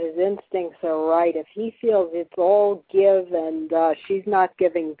is that his instincts are right. If he feels it's all give and she's not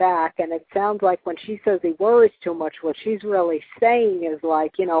giving back, and it sounds like when she says he worries too much, what she's really saying is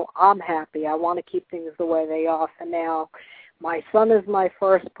like, I'm happy. I want to keep things the way they are for now. My son is my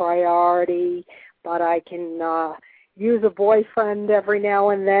first priority, but I can use a boyfriend every now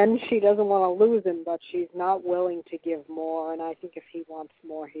and then. She doesn't want to lose him, but she's not willing to give more, and I think if he wants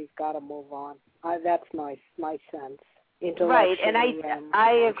more, he's got to move on. That's my sense. Right, and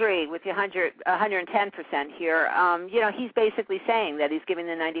I agree with you 110% here. He's basically saying that he's giving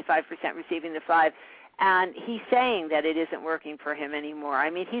the 95%, receiving the 5%, and he's saying that it isn't working for him anymore.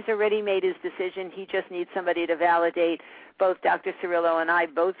 I mean, he's already made his decision. He just needs somebody to validate. Both Dr. Cirillo and I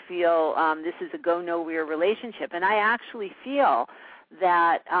both feel this is a go-nowhere relationship, and I actually feel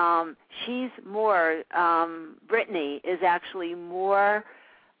that she's more, Brittany is actually more,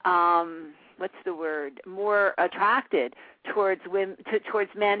 more attracted towards women, towards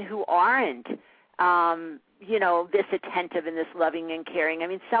men who aren't, this attentive and this loving and caring. I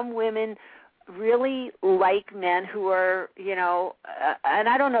mean, some women really like men who are, and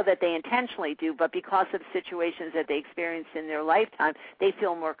I don't know that they intentionally do, but because of situations that they experienced in their lifetime, they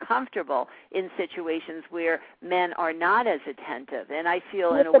feel more comfortable in situations where men are not as attentive. And I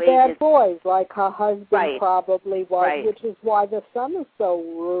feel in a way with the bad boys, like her husband probably was, right. Which is why the son is so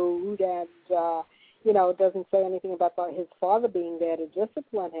rude and, doesn't say anything about his father being there to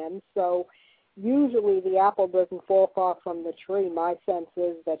discipline him. So usually the apple doesn't fall far from the tree. My sense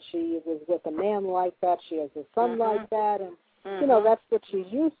is that she was with a man like that. She has a son like that, and that's what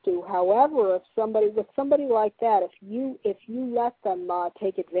she's used to. However, with somebody like that, if you let them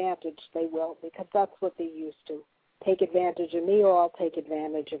take advantage, they will, because that's what they're used to. Take advantage of me, or I'll take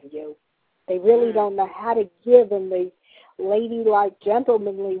advantage of you. They really don't know how to give in the ladylike,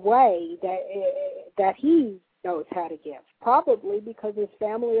 gentlemanly way that he knows how to give, probably because his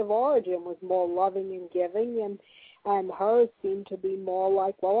family of origin was more loving and giving, and hers seemed to be more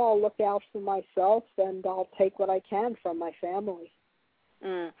like, well, I'll look out for myself and I'll take what I can from my family.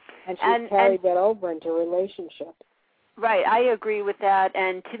 And she's carried that over into relationships. Right, I agree with that.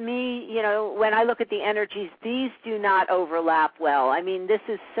 And to me, when I look at the energies, these do not overlap well. I mean, this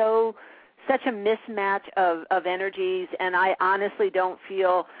is such a mismatch of energies, and I honestly don't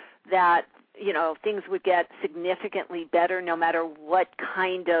feel that things would get significantly better no matter what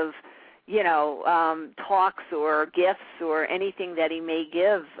kind of, talks or gifts or anything that he may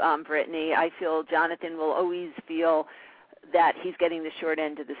give Brittany. I feel Jonathan will always feel that he's getting the short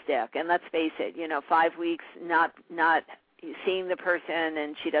end of the stick. And let's face it, 5 weeks not seeing the person,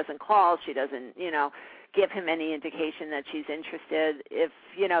 and she doesn't call, she doesn't, give him any indication that she's interested. If,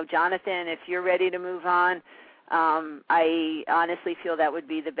 Jonathan, if you're ready to move on, I honestly feel that would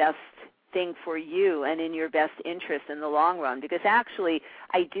be the best thing for you and in your best interest in the long run, because actually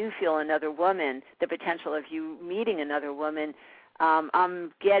I do feel another woman, the potential of you meeting another woman.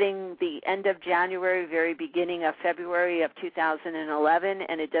 I'm getting the end of January, very beginning of February of 2011,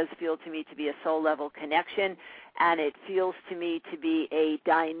 and it does feel to me to be a soul-level connection, and it feels to me to be a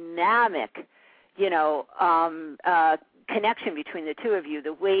dynamic, connection between the two of you.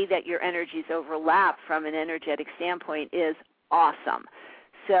 The way that your energies overlap from an energetic standpoint is awesome.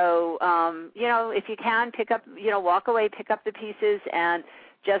 So, if you can pick up, walk away, pick up the pieces, and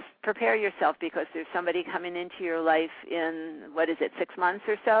just prepare yourself, because there's somebody coming into your life in, 6 months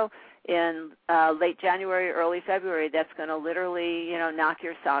or so, in late January, early February, that's going to literally, knock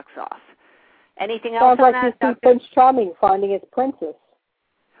your socks off. Anything else on that? Sounds like you see Prince Charming finding his princess.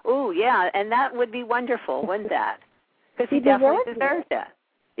 Oh, yeah, and that would be wonderful, wouldn't that? Because he definitely deserves it.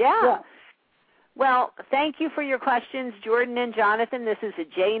 Yeah. Well, thank you for your questions, Jordan and Jonathan. This is a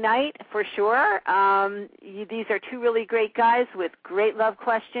J night for sure. These are two really great guys with great love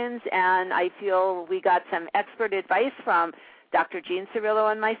questions, and I feel we got some expert advice from Dr. Jean Cirillo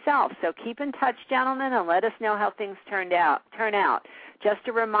and myself. So keep in touch, gentlemen, and let us know how things turn out. Just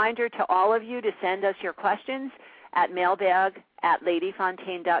a reminder to all of you to send us your questions at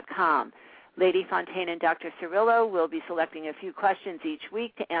mailbag@ladyfontaine.com. Lady Fontaine and Dr. Cirillo will be selecting a few questions each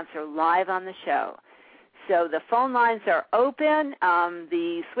week to answer live on the show. So the phone lines are open.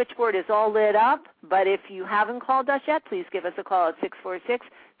 The switchboard is all lit up, but if you haven't called us yet, please give us a call at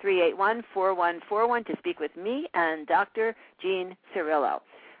 646-381-4141 to speak with me and Dr. Jean Cirillo.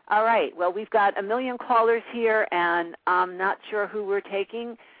 All right, well, we've got a million callers here, and I'm not sure who we're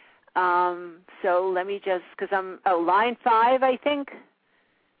taking. So let me just, line 5, I think.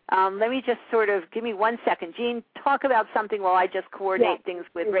 Let me just give me 1 second. Jean, talk about something while I just coordinate things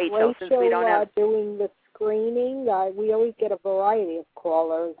with Rachel, since we don't have... doing the screening? We always get a variety of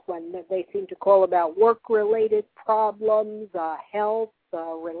callers when they seem to call about work-related problems, health,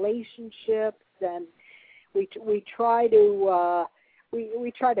 relationships, and we try to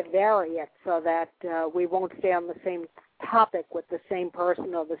we try to vary it so that we won't stay on the same topic with the same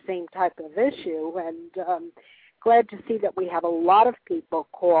person or the same type of issue. And glad to see that we have a lot of people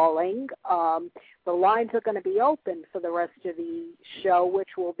calling. The lines are going to be open for the rest of the show,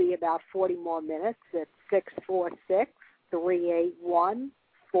 which will be about 40 more minutes. It's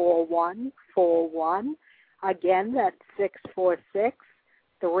 646-381-4141. Again, that's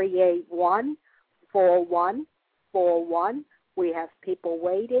 646-381-4141. We have people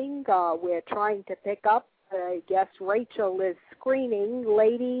waiting. We're trying to pick up. I guess Rachel is screening.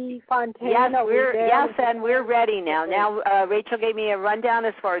 Lady Fontaine. Yes, and we're ready now. Now, Rachel gave me a rundown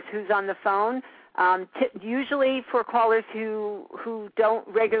as far as who's on the phone. Usually for callers who don't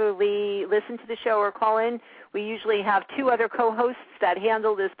regularly listen to the show or call in, we usually have two other co-hosts that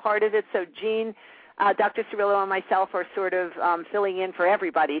handle this part of it. So Jean, Dr. Cirillo, and myself are sort of filling in for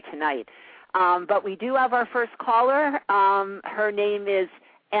everybody tonight. But we do have our first caller. Her name is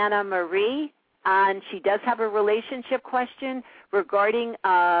Anna Marie, and she does have a relationship question regarding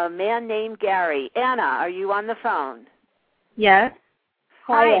a man named Gary. Anna, are you on the phone? Yes.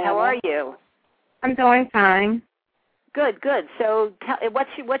 Hi, how are you? I'm doing fine. Good. So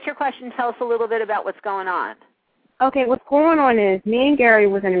what's your question? Tell us a little bit about what's going on. Okay, what's going on is me and Gary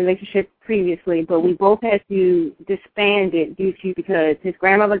was in a relationship previously, but we both had to disband it because his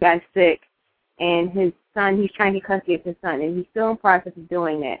grandmother got sick and his son, he's trying to get custody of his son, and he's still in the process of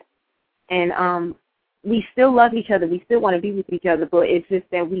doing that. And we still love each other. We still want to be with each other, but it's just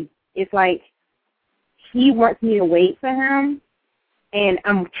that it's like he wants me to wait for him, and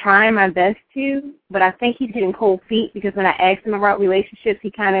I'm trying my best to, but I think he's getting cold feet because when I asked him about relationships, he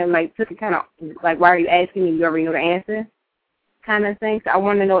kind of like took it kind of like, why are you asking me? You already know the answer kind of thing. So I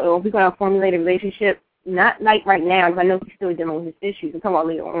want to know if we're going to formulate a relationship, not like right now, because I know he's still dealing with his issues. I'm talking about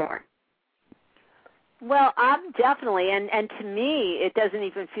later on. Well, I'm definitely, and to me, it doesn't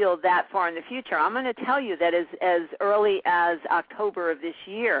even feel that far in the future. I'm going to tell you that as early as October of this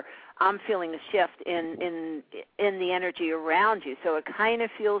year, I'm feeling a shift in the energy around you. So it kind of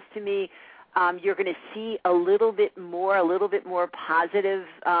feels to me you're going to see a little bit more positive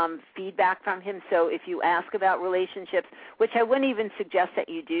feedback from him. So if you ask about relationships, which I wouldn't even suggest that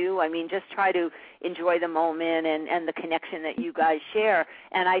you do, I mean, just try to enjoy the moment and the connection that you guys share.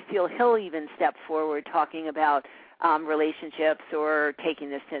 And I feel he'll even step forward talking about relationships or taking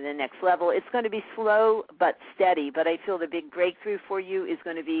this to the next level. It's going to be slow but steady, but I feel the big breakthrough for you is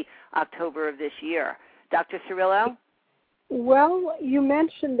going to be October of this year. Dr. Cirillo? Well, you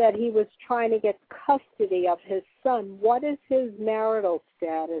mentioned that he was trying to get custody of his son. What is his marital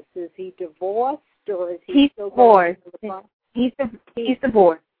status? Is he divorced or is he still divorced? He's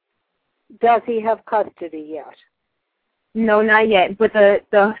divorced. Does he have custody yet? No, not yet. But this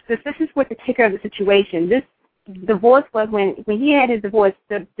is what the kicker of the situation. This divorce was when he had his divorce.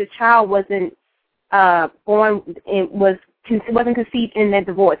 The child wasn't born. It wasn't conceived in that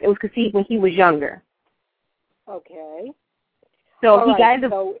divorce. It was conceived when he was younger. Okay. So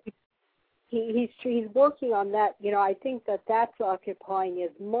he's working on that. You know, I think that's occupying his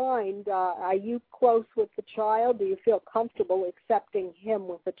mind. Are you close with the child? Do you feel comfortable accepting him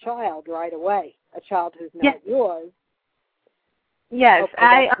with a child right away? A child who's not yours? Yes,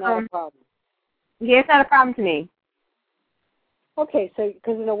 okay, that's not a problem. Yeah, it's not a problem to me. Okay, so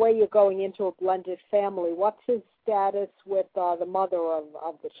because in a way you're going into a blended family. What's his status with the mother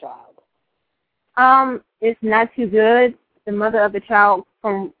of the child? It's not too good. The mother of the child,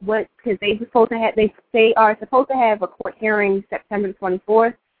 because they are supposed to have a court hearing September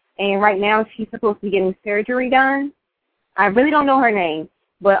 24th, and right now she's supposed to be getting surgery done. I really don't know her name,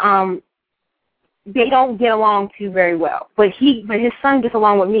 but they don't get along too very well. But his son gets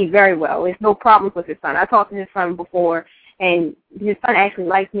along with me very well. There's no problems with his son. I talked to his son before, and his son actually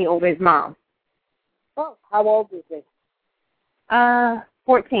likes me over his mom. Oh, how old is he?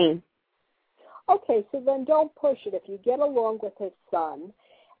 14. Okay, so then don't push it. If you get along with his son,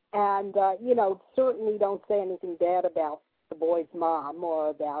 and, certainly don't say anything bad about the boy's mom or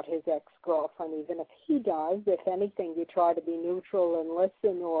about his ex-girlfriend, even if he does. If anything, you try to be neutral and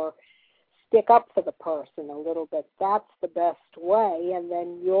listen or stick up for the person a little bit. That's the best way, and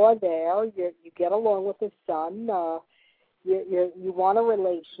then you're there. You get along with his son. You want a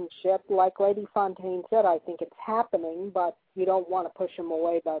relationship. Like Lady Fontaine said, I think it's happening, but you don't want to push him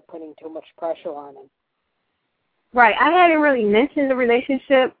away by putting too much pressure on him. Right. I hadn't really mentioned the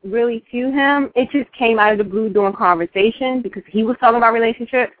relationship really to him. It just came out of the blue during conversation because he was talking about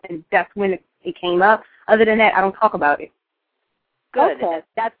relationships, and that's when it came up. Other than that, I don't talk about it. Good. Okay.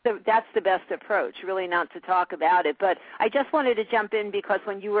 That's the best approach, really not to talk about it. But I just wanted to jump in because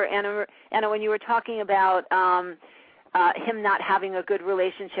when you were Anna, when you were talking about him not having a good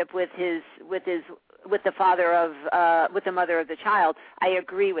relationship with the father of with the mother of the child, I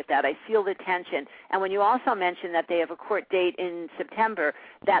agree with that. I feel the tension. And when you also mentioned that they have a court date in September,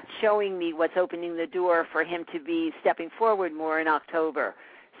 that's showing me what's opening the door for him to be stepping forward more in October.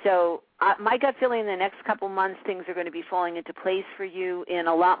 So my gut feeling in the next couple months, things are going to be falling into place for you in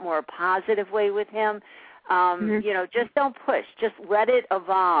a lot more positive way with him. You know, just don't push. Just let it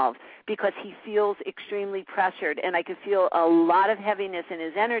evolve because he feels extremely pressured, and I could feel a lot of heaviness in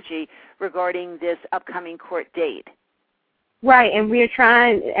his energy regarding this upcoming court date. Right, and we're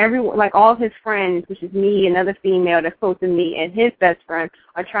trying, everyone, like all his friends, which is me, another female that's close to me, and his best friend,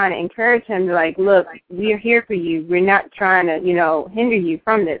 are trying to encourage him to, like, look, we're here for you. We're not trying to, you know, hinder you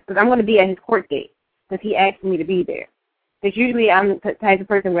from this. Because I'm going to be at his court date because he asked me to be there. Because usually I'm the type of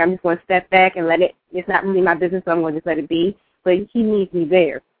person where I'm just going to step back and let it, it's not really my business, so I'm going to just let it be. But he needs me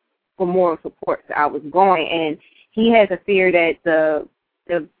there for moral support. So I was going, and he has a fear that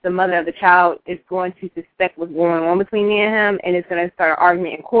the mother of the child is going to suspect what's going on between me and him, and it's going to start an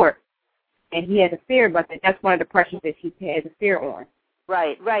argument in court. And he has a fear about that. That's one of the pressures that he has a fear on.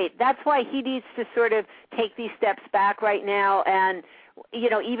 Right. That's why he needs to sort of take these steps back right now. And, you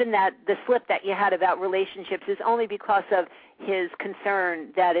know, even that the slip that you had about relationships is only because of his concern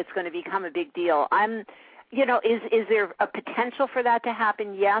that it's going to become a big deal. You know, is there a potential for that to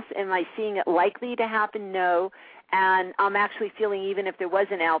happen? Yes. Am I seeing it likely to happen? No. And I'm actually feeling even if there was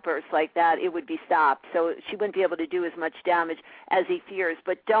an outburst like that, it would be stopped. So she wouldn't be able to do as much damage as he fears.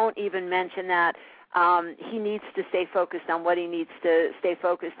 But don't even mention that. He needs to stay focused on what he needs to stay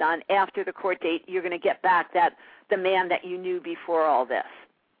focused on. After the court date, you're going to get back the man that you knew before all this.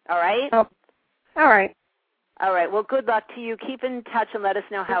 All right? Oh, all right. All right. Well, good luck to you. Keep in touch and let us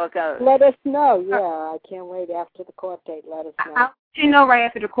know how it goes. Let us know. Yeah, I can't wait after the court date. Let us know. I'll let you know right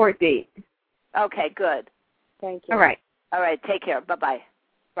after the court date. Okay, good. Thank you. All right. All right. Take care. Bye-bye.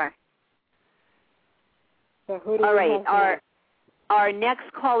 Bye. So who do All we right. have next? Our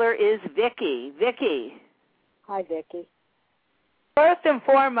next caller is Vicky. Vicky. Hi, Vicky. First and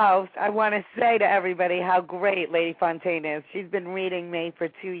foremost, I want to say to everybody how great Lady Fontaine is. She's been reading me for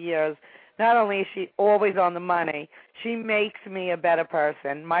 2 years. Not only is she always on the money, she makes me a better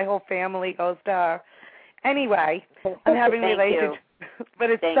person. My whole family goes to her. Anyway, I'm having relationships, but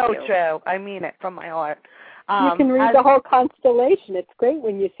it's so true. I mean it from my heart. You can read the whole constellation. It's great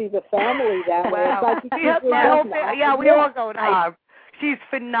when you see the family that way. Wow. We all go to her. She's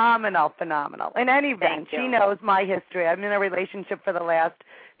phenomenal. In any event, she knows my history. I'm in a relationship for the last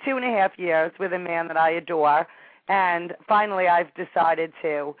 2.5 years with a man that I adore, and finally I've decided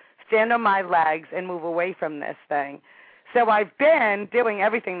to stand on my legs and move away from this thing. So I've been doing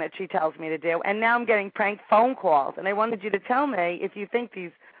everything that she tells me to do, and now I'm getting prank phone calls, and I wanted you to tell me if you think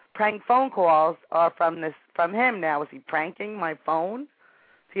these prank phone calls are from him now. Is he pranking my phone?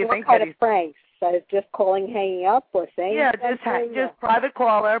 Do you think kind of pranks? So just calling, hanging up, or saying? Yeah, just private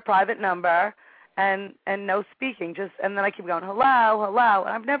caller, private number, and no speaking. And then I keep going, hello, and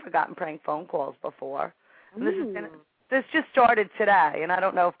I've never gotten prank phone calls before. And this just started today, and I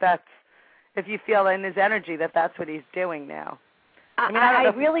don't know if you feel in his energy that's what he's doing now.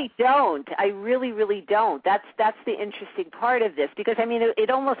 I really don't. I really don't. That's the interesting part of this, because I mean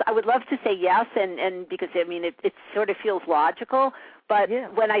it almost, I would love to say yes, and because I mean it sort of feels logical, but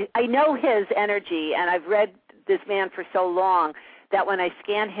when I know his energy, and I've read this man for so long that when I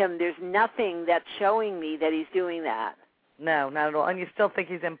scan him, there's nothing that's showing me that he's doing that. No, not at all. And you still think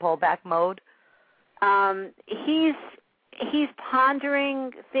he's in pullback mode? He's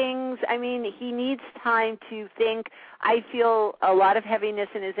pondering things. I mean, he needs time to think. I feel a lot of heaviness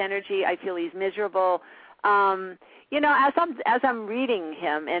in his energy. I feel he's miserable. You know, as I'm reading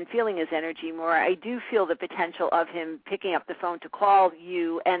him and feeling his energy more, I do feel the potential of him picking up the phone to call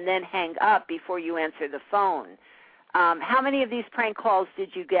you and then hang up before you answer the phone. How many of these prank calls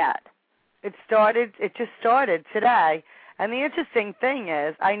did you get? It just started today. And the interesting thing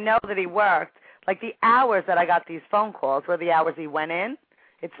is, I know that he worked. Like the hours that I got these phone calls were the hours he went in.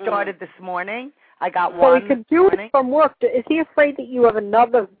 It started this morning. I got one. So he could do it from work. Is he afraid that you have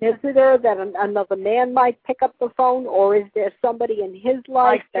another visitor, that another man might pick up the phone, or is there somebody in his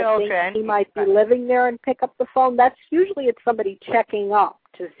life that thinks he might be living there and pick up the phone? That's usually it's somebody checking up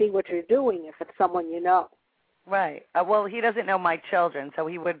to see what you're doing if it's someone you know. Right. Well, he doesn't know my children, so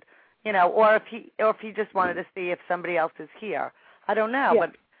he would or if he just wanted to see if somebody else is here. I don't know, Yeah.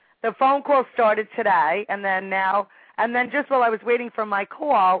 but the phone call started today, and then just while I was waiting for my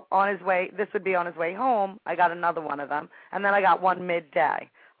call on his way, this would be on his way home, I got another one of them, and then I got one midday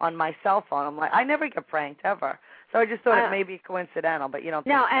on my cell phone. I'm like, I never get pranked ever. So I just thought it may be coincidental, but you don't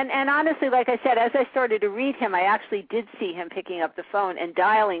think No, and honestly, like I said, as I started to read him, I actually did see him picking up the phone and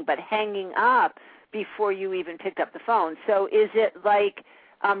dialing, but hanging up before you even picked up the phone. So is it like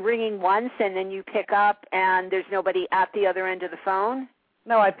ringing once and then you pick up and there's nobody at the other end of the phone?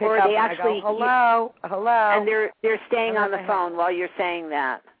 No, I pick up and I go, hello. And they're staying on the phone while you're saying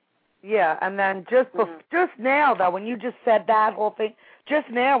that. Yeah, and then just now, though, when you just said that whole thing, just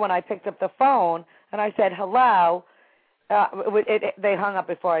now when I picked up the phone and I said hello, they hung up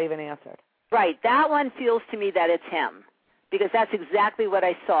before I even answered. Right. That one feels to me that it's him, because that's exactly what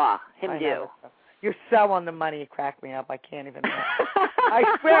I saw him do. You're so on the money, you crack me up. I can't even.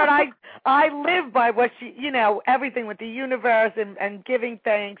 I swear, I live by what everything with the universe and giving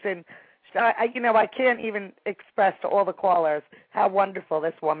thanks, and I can't even express to all the callers how wonderful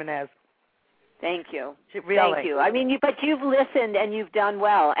this woman is. Thank you. Really. Thank you. I mean, but you've listened and you've done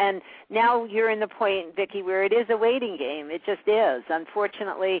well, and now you're in the point, Vicki, where it is a waiting game. It just is.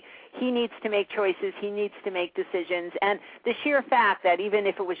 Unfortunately, he needs to make choices. He needs to make decisions, and the sheer fact that even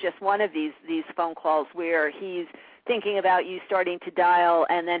if it was just one of these phone calls where he's thinking about you starting to dial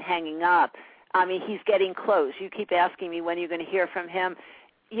and then hanging up, I mean, he's getting close. You keep asking me when you're going to hear from him.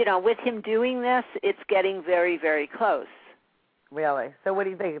 With him doing this, it's getting very, very close. Really? So what do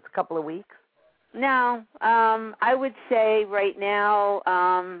you think? It's a couple of weeks? No, I would say right now,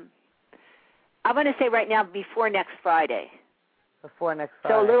 I'm going to say right now before next Friday. Before next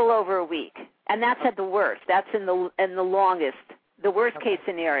Friday. So a little over a week. And that's at the worst. That's in the longest, the worst case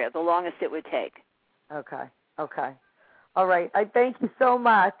scenario, the longest it would take. Okay. All right. I thank you so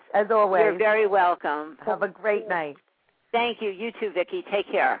much, as always. You're very welcome. Have a great night. Thank you. You too, Vicki. Take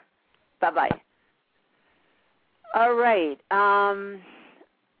care. Bye-bye. All right.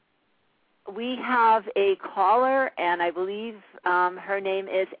 We have a caller, and I believe her name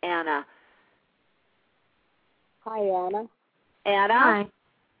is Anna. Hi, Anna. Anna? Hi.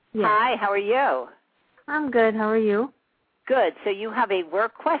 Yes. Hi, how are you? I'm good. How are you? Good. So you have a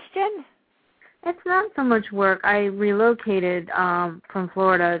work question? It's not so much work. I relocated from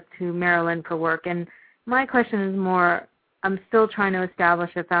Florida to Maryland for work, and my question is more, I'm still trying to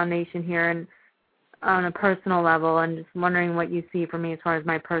establish a foundation here and on a personal level, and just wondering what you see for me as far as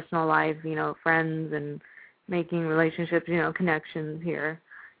my personal life, friends and making relationships, connections here,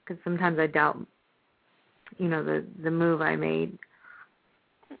 because sometimes I doubt, the move I made.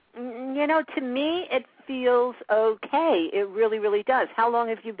 To me, it feels okay. It really, really does. How long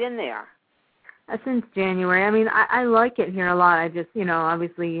have you been there? Since January. I mean, I like it here a lot. I just,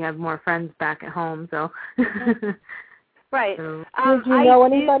 obviously have more friends back at home, so. Right. So, did you know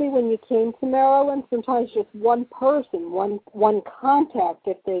anybody when you came to Maryland? Sometimes just one person, one contact,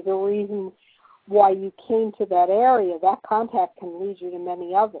 if there's a reason why you came to that area, that contact can lead you to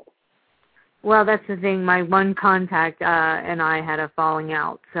many others. Well, that's the thing. My one contact and I had a falling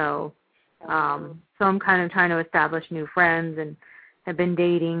out, so so I'm kind of trying to establish new friends and have been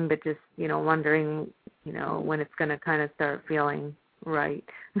dating, but just, wondering, when it's going to kind of start feeling right.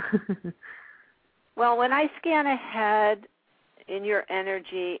 Well, when I scan ahead in your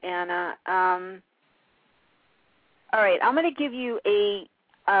energy, Anna, all right, I'm going to give you a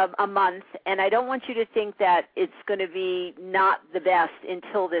month, and I don't want you to think that it's going to be not the best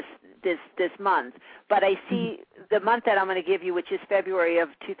until this month. But I see the month that I'm going to give you, which is February of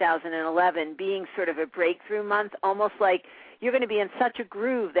 2011, being sort of a breakthrough month, almost like you're going to be in such a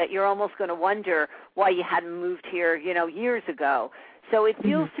groove that you're almost going to wonder why you hadn't moved here, years ago. So it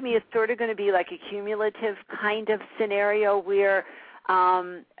feels to me it's sort of going to be like a cumulative kind of scenario where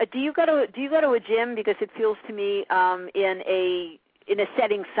do you go to a gym? Because it feels to me in a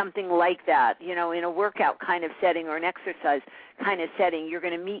setting something like that, in a workout kind of setting or an exercise kind of setting, you're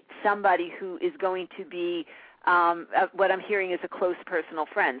going to meet somebody who is going to be what I'm hearing is a close personal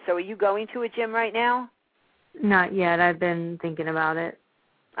friend. So are you going to a gym right now? Not yet. I've been thinking about it.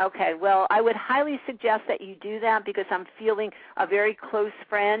 Okay, well, I would highly suggest that you do that because I'm feeling a very close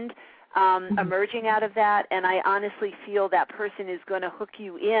friend emerging out of that, and I honestly feel that person is going to hook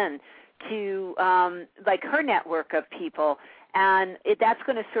you in to like her network of people, and that's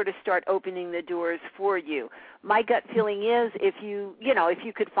going to sort of start opening the doors for you. My gut feeling is if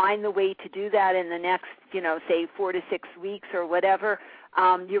you could find the way to do that in the next, say 4 to 6 weeks or whatever,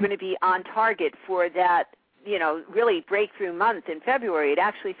 you're going to be on target for that really breakthrough month in February. It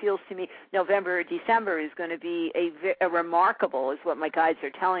actually feels to me November or December is going to be a remarkable, is what my guides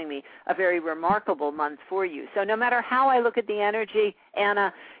are telling me, a very remarkable month for you. So no matter how I look at the energy,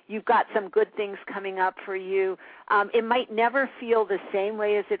 Anna, you've got some good things coming up for you. It might never feel the same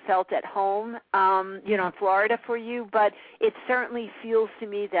way as it felt at home, in Florida for you, but it certainly feels to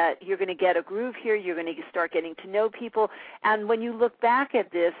me that you're going to get a groove here. You're going to start getting to know people. And when you look back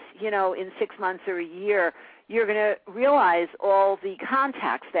at this, in 6 months or a year, you're going to realize all the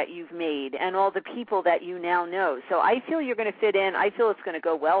contacts that you've made and all the people that you now know. So I feel you're going to fit in. I feel it's going to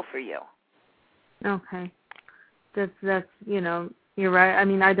go well for you. Okay. That's you're right. I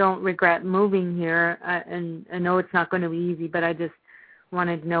mean, I don't regret moving here, and I know it's not going to be easy, but I just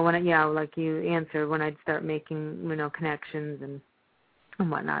wanted to know like you answered, when I'd start making, connections and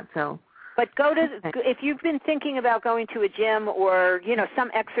whatnot. So. But if you've been thinking about going to a gym or,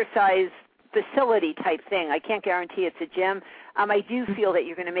 some exercise facility type thing, I can't guarantee it's a gym. I do feel that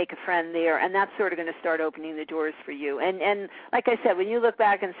you're going to make a friend there, and that's sort of going to start opening the doors for you. And like I said, when you look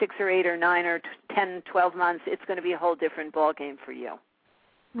back in 6 or 8 or 9 or 10, 12 months, it's going to be a whole different ball game for you.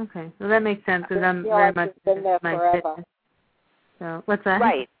 Okay, well that makes sense because I'm very much been there forever. Fitness. So what's that?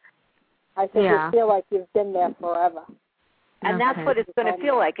 Right. I think you feel like you've been there forever. And that's what it's going to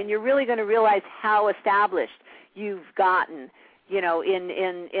feel like, and you're really going to realize how established you've gotten, in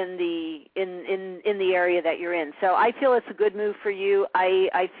the area that you're in. So I feel it's a good move for you.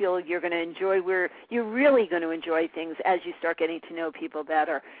 I feel you're going to you're really going to enjoy things as you start getting to know people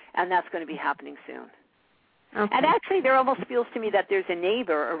better, and that's going to be happening soon. Okay. And actually, there almost feels to me that there's a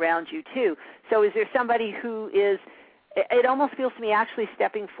neighbor around you too. So is there somebody who is? It almost feels to me actually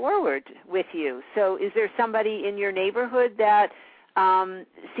stepping forward with you. So is there somebody in your neighborhood that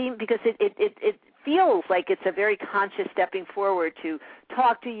because it feels like it's a very conscious stepping forward to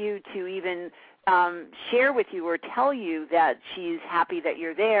talk to you, to even share with you or tell you that she's happy that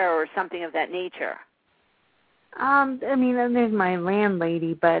you're there or something of that nature? There's my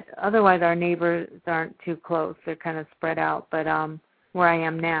landlady, but otherwise our neighbors aren't too close. They're kind of spread out, but where I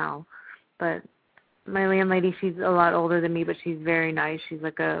am now. But my landlady, she's a lot older than me, but she's very nice. She's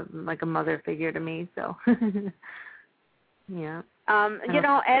like a mother figure to me, so yeah. And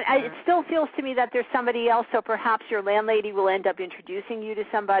it still feels to me that there's somebody else, so perhaps your landlady will end up introducing you to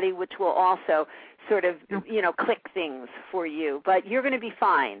somebody, which will also sort of, click things for you. But you're going to be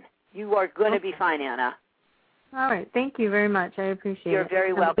fine. You are going to be fine, Anna. All right. Thank you very much. I appreciate it. You're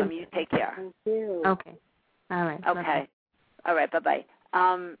very welcome. You take care. Thank you. Okay. All right. Okay. Bye-bye. All right. Bye-bye.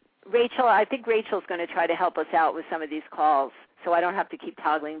 Rachel, I think Rachel's going to try to help us out with some of these calls, so I don't have to keep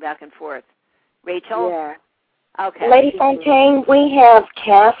toggling back and forth. Rachel? Yeah. Okay. Lady Fontaine, we have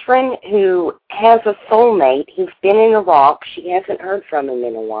Catherine, who has a soulmate. He's been in Iraq. She hasn't heard from him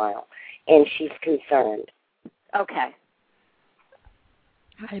in a while, and she's concerned. Okay.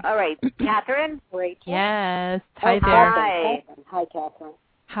 Hi. All right. Catherine? Rachel? Yes. Hi there. Hi. Hi, Catherine.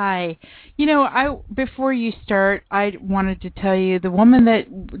 Hi. Before you start, I wanted to tell you the woman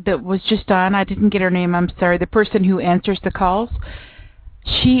that was just on, I didn't get her name, I'm sorry, the person who answers the calls,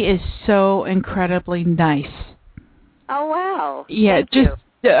 she is so incredibly nice. Oh, wow. Yeah,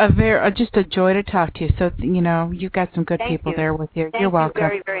 Thank just a joy to talk to you. So, you've got some good people there with you. You're welcome.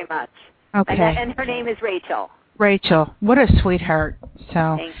 Thank you very, very much. Okay. And her name is Rachel. Rachel, what a sweetheart.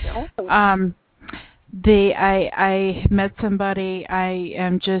 So, thank you. I met somebody. I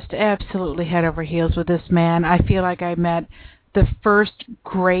am just absolutely head over heels with this man. I feel like I met the first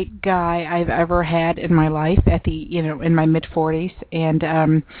great guy I've ever had in my life in my mid-40s, and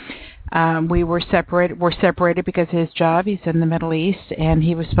we were separated. We're separated because of his job. He's in the Middle East, and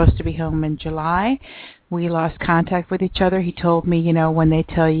he was supposed to be home in July. We lost contact with each other. He told me, when they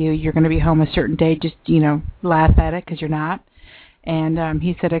tell you you're going to be home a certain day, just, laugh at it because you're not. And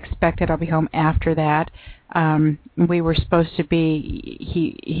he said, expect it. I'll be home after that. We were supposed to be,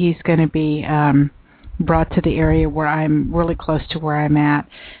 he's going to be brought to the area where I'm really close to where I'm at.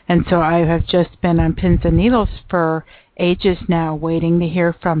 And so I have just been on pins and needles for ages now waiting to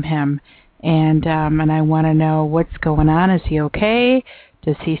hear from him. And I want to know what's going on. Is he okay?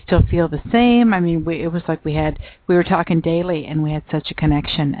 Does he still feel the same? It was like we were talking daily and we had such a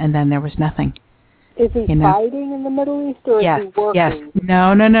connection, and then there was nothing. Is he fighting in the Middle East, or is he working? Yes.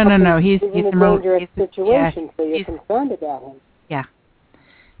 No. He's in a dangerous situation, so you're concerned about him. Yeah.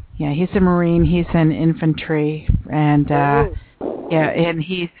 Yeah, he's a Marine. He's in infantry, and and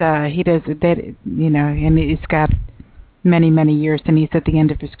he does that. And he's got many years, and he's at the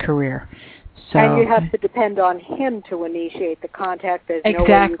end of his career. So, and you have to depend on him to initiate the contact. There's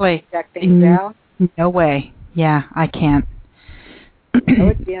exactly. No way you can check things out. No way. Yeah, I can't. I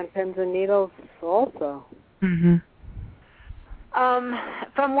would be on pins and needles also. Mhm.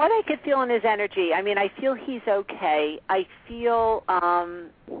 From what I could feel in his energy, I mean, I feel he's okay. I feel,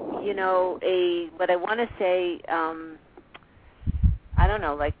 what I want to say, I don't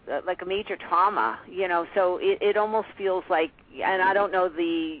know, like a major trauma, so it almost feels like, and I don't know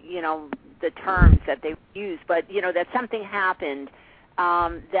the terms that they use, but, that something happened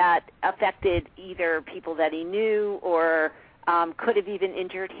that affected either people that he knew or could have even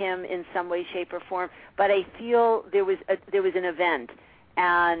injured him in some way, shape, or form. But I feel there was an event,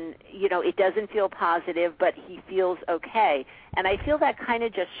 and it doesn't feel positive, but he feels okay. And I feel that kind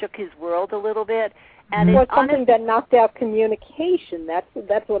of just shook his world a little bit. And it was something that knocked out communication.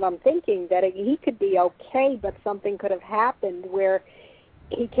 That's what I'm thinking. That he could be okay, but something could have happened where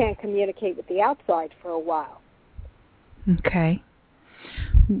he can't communicate with the outside for a while. Okay.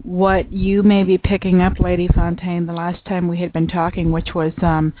 What you may be picking up, Lady Fontaine, the last time we had been talking, which was,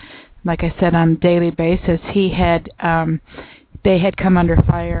 like I said, on a daily basis, he had, they had come under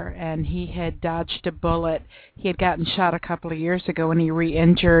fire, and he had dodged a bullet. He had gotten shot a couple of years ago, and he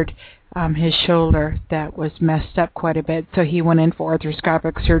re-injured his shoulder that was messed up quite a bit. So he went in for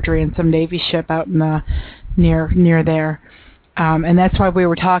arthroscopic surgery in some Navy ship out in the near there. And that's why we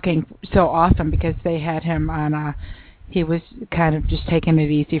were talking so often, because they had him on he was kind of just taking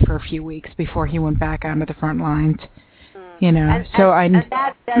it easy for a few weeks before he went back onto the front lines. And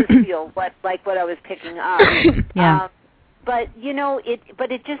that does feel like what I was picking up. Yeah. But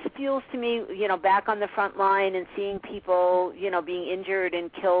it just feels to me, back on the front line and seeing people, being injured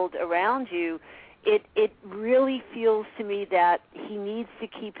and killed around you, it really feels to me that he needs to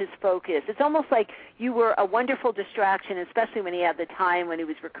keep his focus. It's almost like you were a wonderful distraction, especially when he had the time when he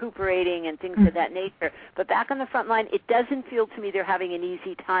was recuperating and things of that nature. But back on the front line, it doesn't feel to me they're having an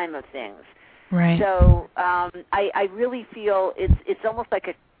easy time of things. Right. So I really feel it's almost like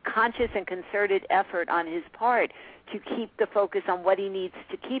a conscious and concerted effort on his part to keep the focus on what he needs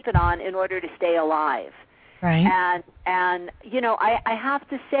to keep it on in order to stay alive. Right. And I have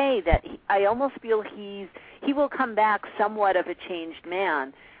to say that I almost feel he will come back somewhat of a changed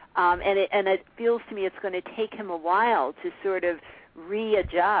man, and it feels to me it's going to take him a while to sort of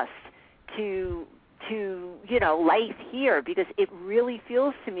readjust to life here, because it really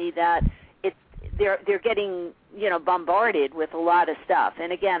feels to me that they're getting bombarded with a lot of stuff.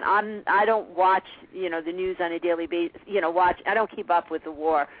 And again, I don't watch the news on a daily basis. I don't keep up with the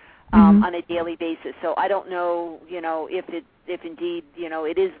war on a daily basis. So I don't know if indeed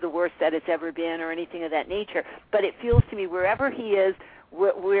it is the worst that it's ever been or anything of that nature. But it feels to me wherever he is,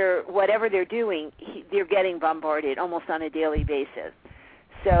 whatever they're doing, they're getting bombarded almost on a daily basis.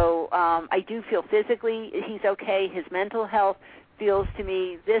 So I do feel physically he's okay. His mental health feels to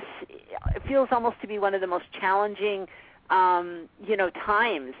me feels almost to be one of the most challenging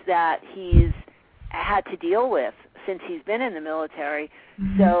times that he's had to deal with since he's been in the military.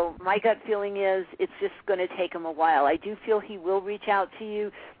 So my gut feeling is it's just going to take him a while. I do feel he will reach out to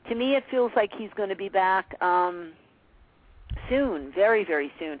you. To me, it feels like he's going to be back soon, very,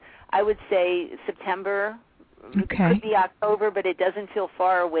 very soon. I would say September. Okay. Could be October, but it doesn't feel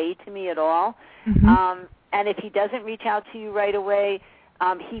far away to me at all. And if he doesn't reach out to you right away,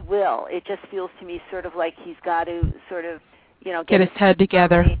 he will. It just feels to me sort of like he's got to sort of, get his head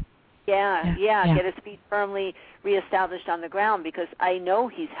together. Get his feet firmly reestablished on the ground, because I know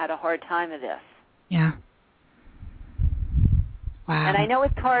he's had a hard time of this. Yeah. Wow. And I know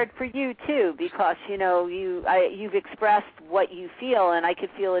it's hard for you too, because you've expressed what you feel, and I could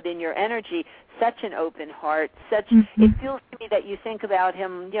feel it in your energy. Such an open heart. It feels to me that you think about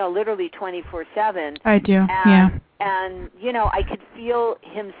him, literally 24/7. I do. And I could feel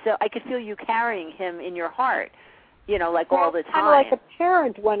him. So I could feel you carrying him in your heart. All the time. Kind of like a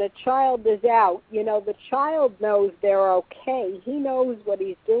parent when a child is out. The child knows they're okay. He knows what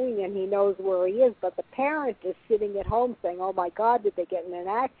he's doing and he knows where he is, but the parent is sitting at home saying, oh, my God, did they get in an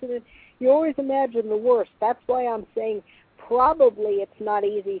accident? You always imagine the worst. That's why I'm saying probably it's not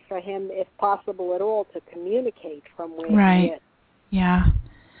easy for him, if possible at all, to communicate from where he is. Yeah.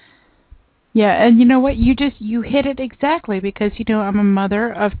 Yeah, and you know what? You hit it exactly, because I'm a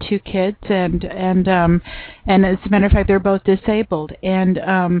mother of 2 kids, and as a matter of fact, they're both disabled, and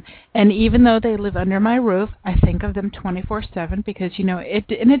even though they live under my roof, I think of them 24/7, because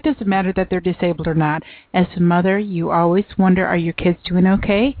it doesn't matter that they're disabled or not. As a mother, you always wonder, are your kids doing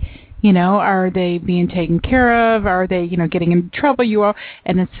okay? Are they being taken care of? Are they getting into trouble?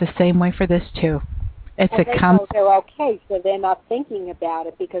 And it's the same way for this too. It's they know they're okay, so they're not thinking about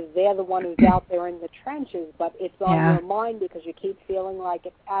it, because they're the one who's out there in the trenches, but it's on your mind because you keep feeling like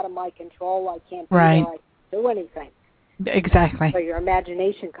it's out of my control, I can't do anything. Exactly. So your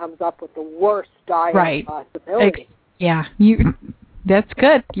imagination comes up with the worst dire possibility. Yeah, that's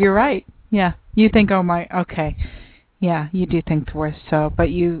good. You're right. Yeah, you think, oh my, okay. Yeah, you do think the worst. So, but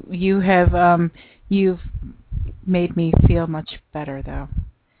you've made me feel much better, though.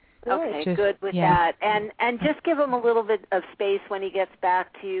 Okay, good with that. And just give him a little bit of space when he gets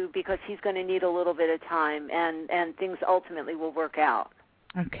back to you, because he's going to need a little bit of time, and things ultimately will work out.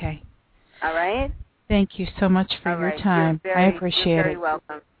 Okay. All right? Thank you so much for your time. I appreciate it. You're very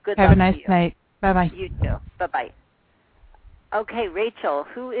welcome. Good Have luck a nice to you. night. Bye-bye. You too. Bye-bye. Okay, Rachel,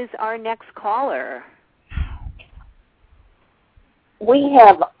 who is our next caller? We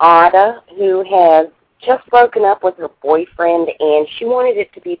have Ada, who has just broken up with her boyfriend, and she wanted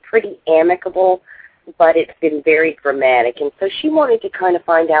it to be pretty amicable, but it's been very dramatic, and so she wanted to kind of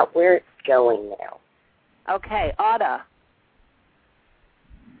find out where it's going now. Okay, Ada.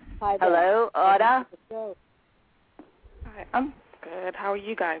 Hi there. Hello, Ada. Hi, I'm good. How are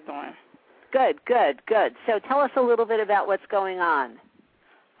you guys doing? Good. So tell us a little bit about what's going on.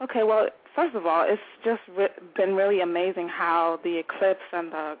 Okay, well, first of all, it's just been really amazing how the eclipse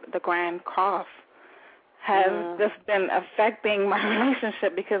and the Grand Cross has just been affecting my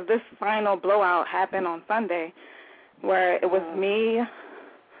relationship, because this final blowout happened on Sunday, where it was me,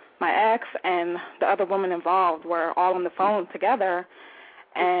 my ex, and the other woman involved were all on the phone together,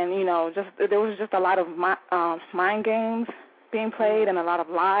 and there was just a lot of mind games being played and a lot of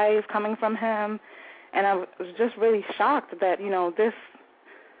lies coming from him, and I was just really shocked that this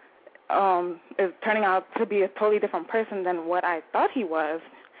is turning out to be a totally different person than what I thought he was.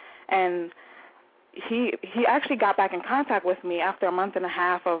 And he actually got back in contact with me after a month and a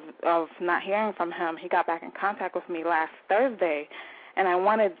half of not hearing from him. He got back in contact with me last Thursday, and I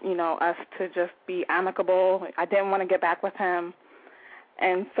wanted us to just be amicable. I didn't want to get back with him.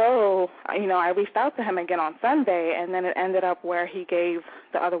 And so, I reached out to him again on Sunday, and then it ended up where he gave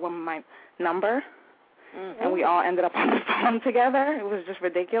the other woman my number, and we all ended up on the phone together. It was just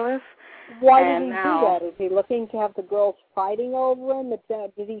ridiculous. Why did he do that? Is he looking to have the girls fighting over him?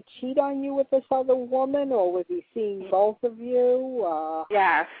 Did he cheat on you with this other woman, or was he seeing both of you?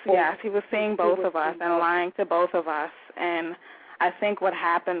 Yes, he was seeing both of us and lying to both of us. And I think what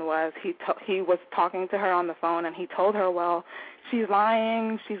happened was he was talking to her on the phone, and he told her, well, she's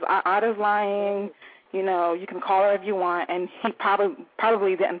lying, Ada's lying, you can call her if you want, and he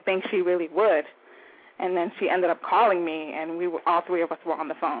probably didn't think she really would. And then she ended up calling me, and all three of us were on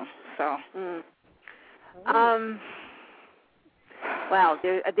the phone. So. Wow,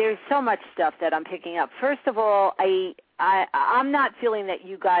 there's so much stuff that I'm picking up. First of all, I'm not feeling that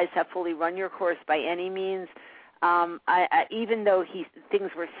you guys have fully run your course by any means. Even though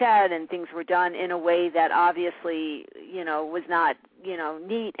things were said and things were done in a way that obviously, was not,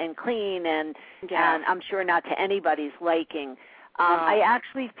 neat and clean and I'm sure not to anybody's liking. I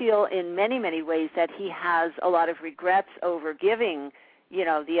actually feel in many, many ways that he has a lot of regrets over giving,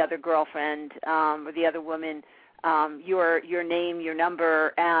 the other girlfriend or the other woman your name, your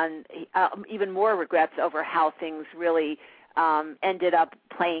number, and even more regrets over how things really ended up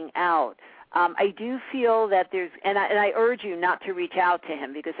playing out. I do feel that and I urge you not to reach out to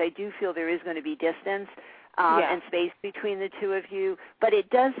him, because I do feel there is going to be distance and space between the two of you. But it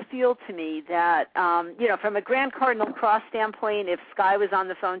does feel to me that, from a Grand Cardinal Cross standpoint, if Sky was on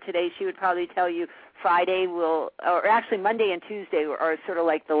the phone today, she would probably tell you Friday or actually Monday and Tuesday are sort of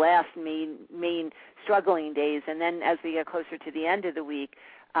like the last main struggling days. And then as we get closer to the end of the week,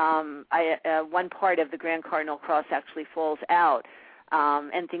 one part of the Grand Cardinal Cross actually falls out.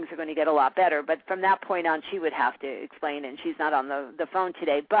 And things are going to get a lot better. But from that point on, she would have to explain, and she's not on the phone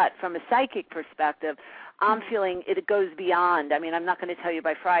today. But from a psychic perspective, I'm feeling it goes beyond. I mean, I'm not going to tell you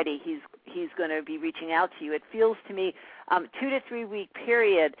by Friday he's going to be reaching out to you. It feels to me 2 to 3 week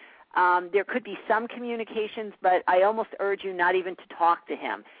period. There could be some communications, but I almost urge you not even to talk to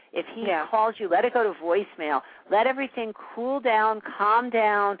him. If he calls you, let it go to voicemail. Let everything cool down, calm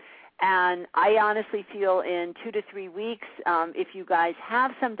down. And I honestly feel in 2 to 3 weeks, if you guys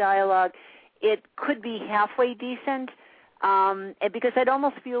have some dialogue, it could be halfway decent, because it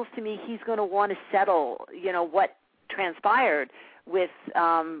almost feels to me he's going to want to settle, what transpired with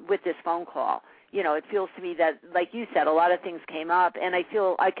this phone call. It feels to me that, like you said, a lot of things came up, and I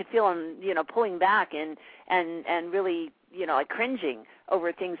could feel him, pulling back and really, like cringing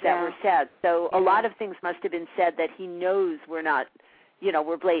over things that were said. So a lot of things must have been said that he knows were not,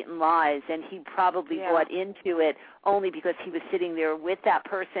 were blatant lies, and he probably bought into it only because he was sitting there with that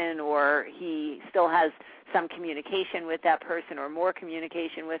person, or he still has some communication with that person or more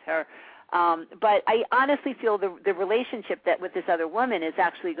communication with her. But I honestly feel the relationship that with this other woman is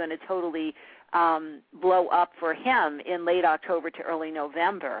actually going to totally blow up for him in late October to early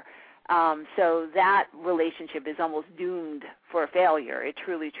November. So that relationship is almost doomed for failure. It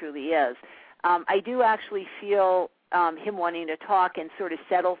truly, truly is. I do actually feel him wanting to talk and sort of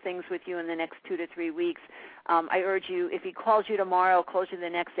settle things with you in the next 2 to 3 weeks. I urge you, if he calls you tomorrow, calls you the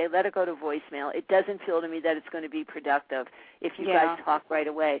next day, let it go to voicemail. It doesn't feel to me that it's going to be productive if you guys talk right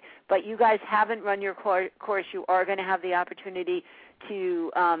away. But you guys haven't run your course. You are going to have the opportunity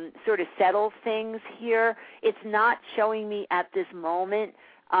to sort of settle things here. It's not showing me at this moment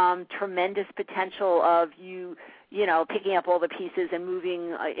tremendous potential of you picking up all the pieces and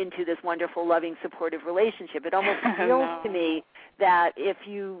moving into this wonderful, loving, supportive relationship. It almost feels to me that if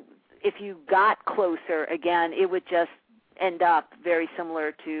you got closer again, it would just end up very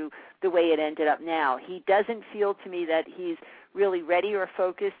similar to the way it ended up now. He doesn't feel to me that he's really ready or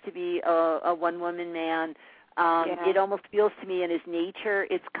focused to be a one-woman man. It almost feels to me in his nature,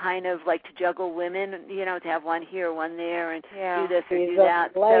 it's kind of like to juggle women, to have one here, one there, and do this or do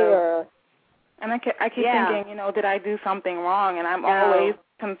that. So, and I keep thinking, did I do something wrong? And I'm always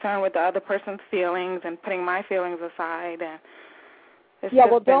concerned with the other person's feelings and putting my feelings aside. And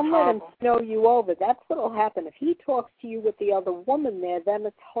don't let him throw you over. That's what will happen. If he talks to you with the other woman there, then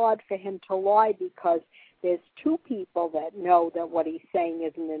it's hard for him to lie because there's two people that know that what he's saying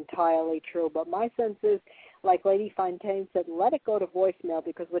isn't entirely true. But my sense is, like Lady Fontaine said, let it go to voicemail,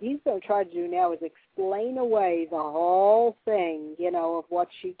 because what he's going to try to do now is explain away the whole thing, of what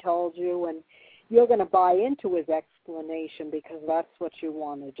she told you, and you're going to buy into his explanation because that's what you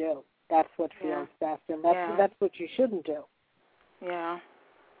want to do. That's what feels best, and that's what you shouldn't do. Yeah.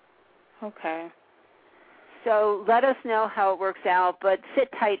 Okay. So let us know how it works out, but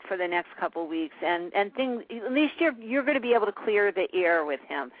sit tight for the next couple weeks, and things. At least you're going to be able to clear the air with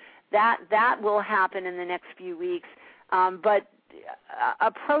him. That will happen in the next few weeks. But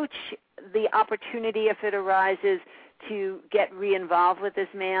approach the opportunity if it arises to get re-involved with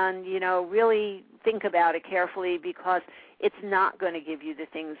this man. Really think about it carefully, because it's not going to give you the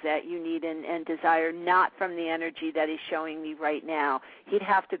things that you need and desire, not from the energy that he's showing me right now. He'd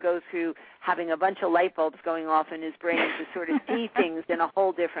have to go through having a bunch of light bulbs going off in his brain to sort of see things in a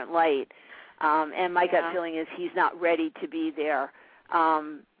whole different light. And my gut feeling is he's not ready to be there,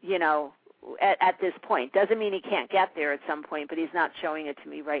 at this point. Doesn't mean he can't get there at some point, but he's not showing it to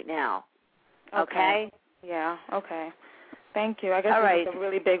me right now. Okay? Yeah, okay. Thank you. I guess this is a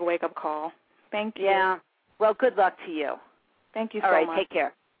really big wake-up call. Thank you. Yeah. Well, good luck to you. Thank you so much. All right, take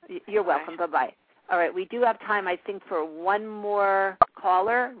care. You're welcome. Bye-bye. All right, we do have time, I think, for one more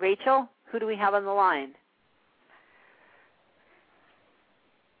caller. Rachel, who do we have on the line?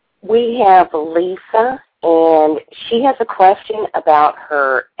 We have Lisa, and she has a question about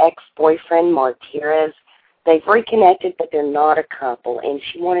her ex-boyfriend, Martirez. They've reconnected, but they're not a couple, and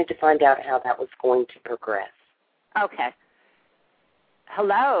she wanted to find out how that was going to progress. Okay.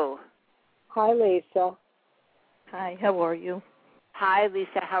 Hello. Hi, Lisa. Hi, how are you? Hi,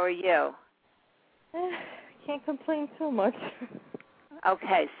 Lisa, how are you? Can't complain too much.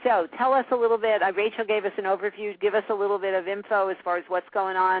 Okay, so tell us a little bit. Rachel gave us an overview. Give us a little bit of info as far as what's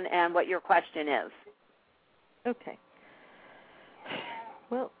going on and what your question is. Okay.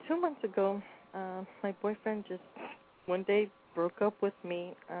 Well, 2 months ago, my boyfriend just one day broke up with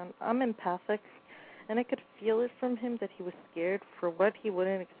me. I'm empathic, and I could feel it from him that he was scared for what he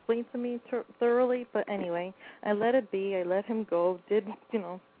wouldn't explain to me thoroughly. But anyway, I let it be. I let him go.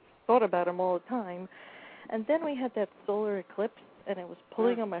 Thought about him all the time. And then we had that solar eclipse, and it was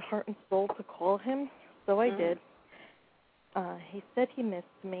pulling on my heart and soul to call him, so I did. He said he missed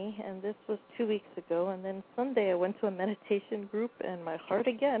me, and this was 2 weeks ago. And then Sunday I went to a meditation group, and my heart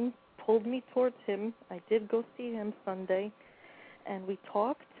again pulled me towards him. I did go see him Sunday, and we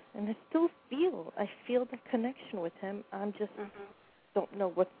talked, and I still feel the connection with him. I'm just don't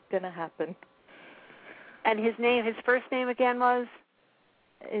know what's going to happen. And his first name again was?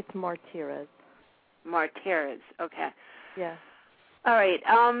 It's Martirez. Martirez, okay. Yeah. All right.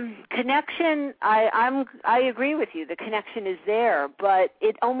 Connection, I agree with you. The connection is there, but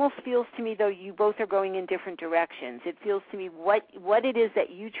it almost feels to me, though, you both are going in different directions. It feels to me what it is that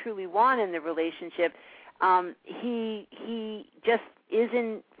you truly want in the relationship, he just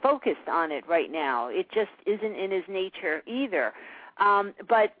isn't focused on it right now. It just isn't in his nature either.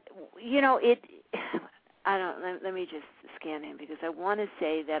 But, let me just scan him, because I want to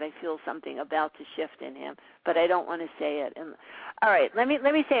say that I feel something about to shift in him, but I don't want to say it. All right, let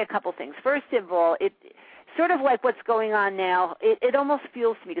me say a couple things. First of all, it sort of like what's going on now, it almost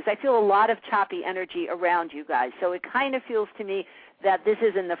feels to me, because I feel a lot of choppy energy around you guys, so it kind of feels to me that this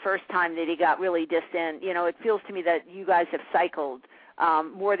isn't the first time that he got really distant. It feels to me that you guys have cycled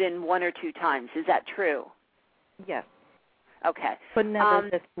more than 1 or 2 times. Is that true? Yes. Okay. But never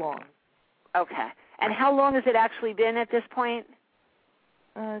this long. Okay. And how long has it actually been at this point?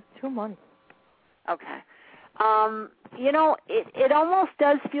 2 months. Okay. It almost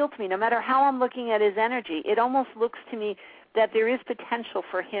does feel to me, no matter how I'm looking at his energy, it almost looks to me that there is potential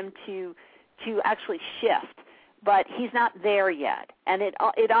for him to actually shift, but he's not there yet. And it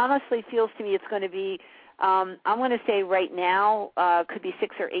honestly feels to me it's going to be, I'm going to say right now, could be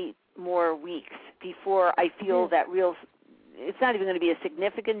 6 or 8 more weeks before I feel that real. It's not even going to be a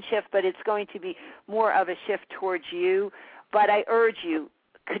significant shift, but it's going to be more of a shift towards you. But I urge you,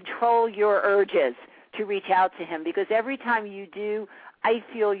 control your urges to reach out to him, because every time you do, I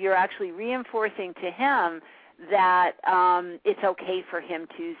feel you're actually reinforcing to him that it's okay for him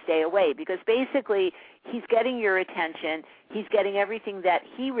to stay away, because basically he's getting your attention. He's getting everything that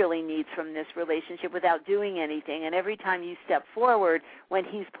he really needs from this relationship without doing anything. And every time you step forward when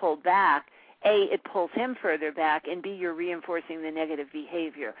he's pulled back, A, it pulls him further back, and B, you're reinforcing the negative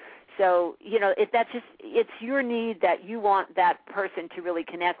behavior. So, it's your need that you want that person to really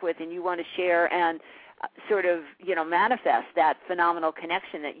connect with, and you want to share and sort of, manifest that phenomenal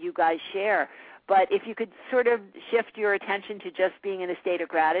connection that you guys share. But if you could sort of shift your attention to just being in a state of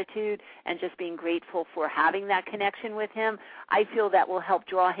gratitude and just being grateful for having that connection with him, I feel that will help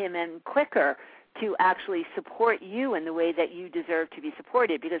draw him in quicker to actually support you in the way that you deserve to be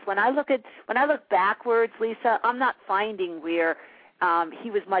supported. Because when I look backwards, Lisa, I'm not finding where he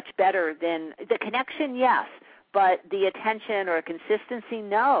was much better than the connection, yes, but the attention or consistency,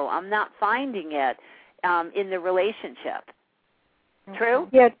 no, I'm not finding it in the relationship. True?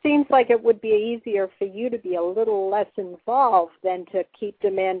 Yeah, it seems like it would be easier for you to be a little less involved than to keep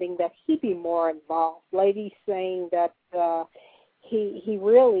demanding that he be more involved. Lady's saying that he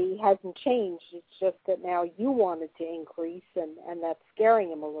really hasn't changed. It's just that now you wanted to increase, and that's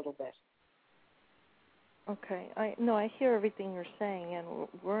scaring him a little bit. Okay. I hear everything you're saying, and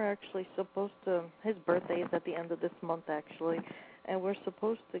we're actually supposed to, his birthday is at the end of this month, actually, and we're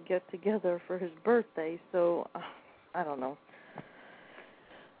supposed to get together for his birthday, so I don't know.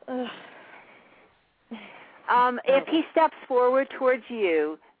 If he steps forward towards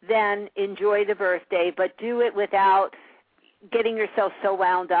you, then enjoy the birthday, but do it without getting yourself so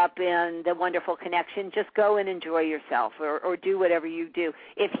wound up in the wonderful connection. Just go and enjoy yourself, or do whatever you do.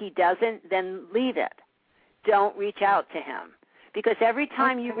 If he doesn't, then leave it. Don't reach out to him, because every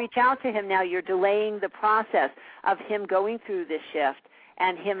time you reach out to him now, you're delaying the process of him going through this shift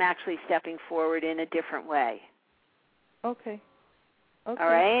and him actually stepping forward in a different way. Okay. All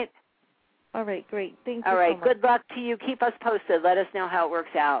right? All right, great. Thank you All right, so much. good luck to you. Keep us posted. Let us know how it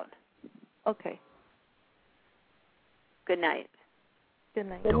works out. Okay. Good night. Good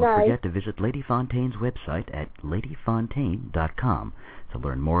night. Don't forget to visit Lady Fontaine's website at ladyfontaine.com to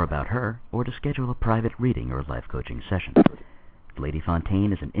learn more about her or to schedule a private reading or life coaching session. Lady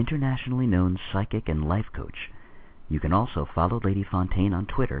Fontaine is an internationally known psychic and life coach. You can also follow Lady Fontaine on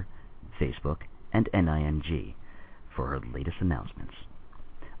Twitter, Facebook, and NING for her latest announcements.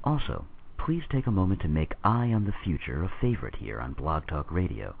 Also, please take a moment to make Eye on the Future a favorite here on Blog Talk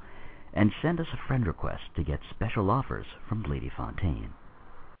Radio, and send us a friend request to get special offers from Lady Fontaine.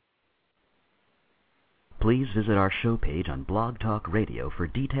 Please visit our show page on Blog Talk Radio for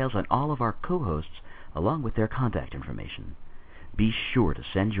details on all of our co-hosts along with their contact information. Be sure to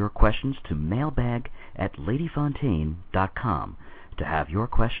send your questions to mailbag@ladyfontaine.com to have your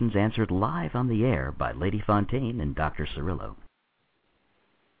questions answered live on the air by Lady Fontaine and Dr. Cirillo.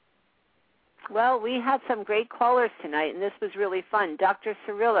 Well, we had some great callers tonight, and this was really fun. Dr.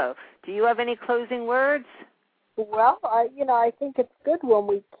 Cirillo, do you have any closing words? Well, I think it's good when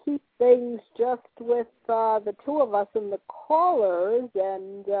we keep things just with the two of us and the callers,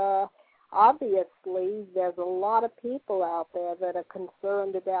 and obviously there's a lot of people out there that are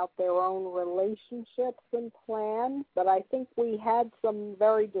concerned about their own relationships and plans, but I think we had some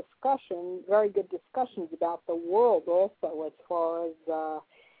very good discussions about the world also, as far as the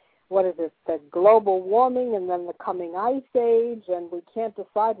global warming and then the coming ice age, and we can't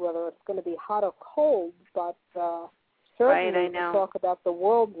decide whether it's going to be hot or cold, but certainly to talk about the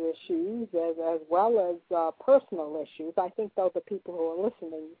world issues as well as personal issues. I think those are people who are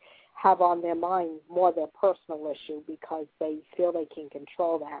listening have on their mind more their personal issue because they feel they can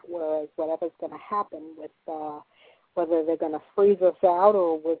control that, whereas whatever's going to happen with whether they're going to freeze us out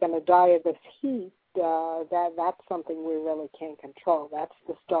or we're going to die of this heat, that's something we really can't control. That's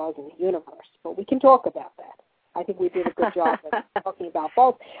the stars in the universe. But we can talk about that. I think we did a good job of talking about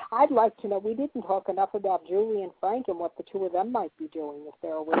both. I'd like to know, we didn't talk enough about Julie and Frank and what the two of them might be doing if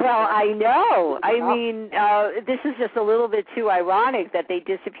they're away. Well, I know. I mean, this is just a little bit too ironic that they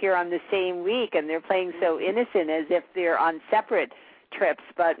disappear on the same week and they're playing so innocent as if they're on separate trips.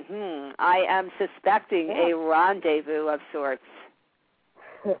 But I am suspecting a rendezvous of sorts.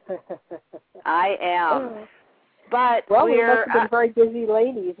 I am. But we must have been very busy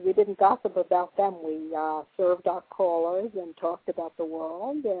ladies. We didn't gossip about them. We served our callers and talked about the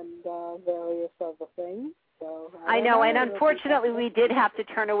world and various other things. So I know, and unfortunately we did have to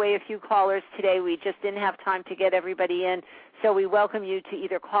turn away a few callers today. We just didn't have time to get everybody in. So we welcome you to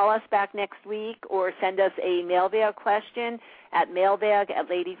either call us back next week or send us a mailbag question at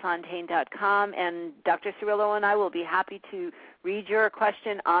mailbag@ladyfontaine.com. And Dr. Cirillo and I will be happy to read your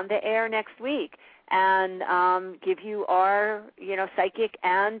question on the air next week and give you our, psychic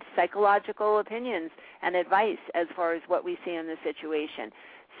and psychological opinions and advice as far as what we see in the situation.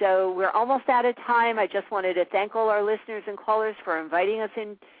 So we're almost out of time. I just wanted to thank all our listeners and callers for inviting us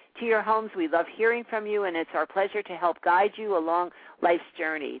into your homes. We love hearing from you, and it's our pleasure to help guide you along life's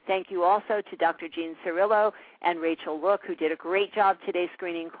journey. Thank you also to Dr. Jean Cirillo and Rachel Look, who did a great job today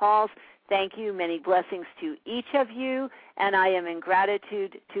screening calls. Thank you. Many blessings to each of you, and I am in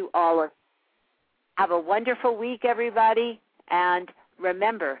gratitude to all of you. Have a wonderful week, everybody, and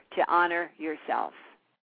remember to honor yourself.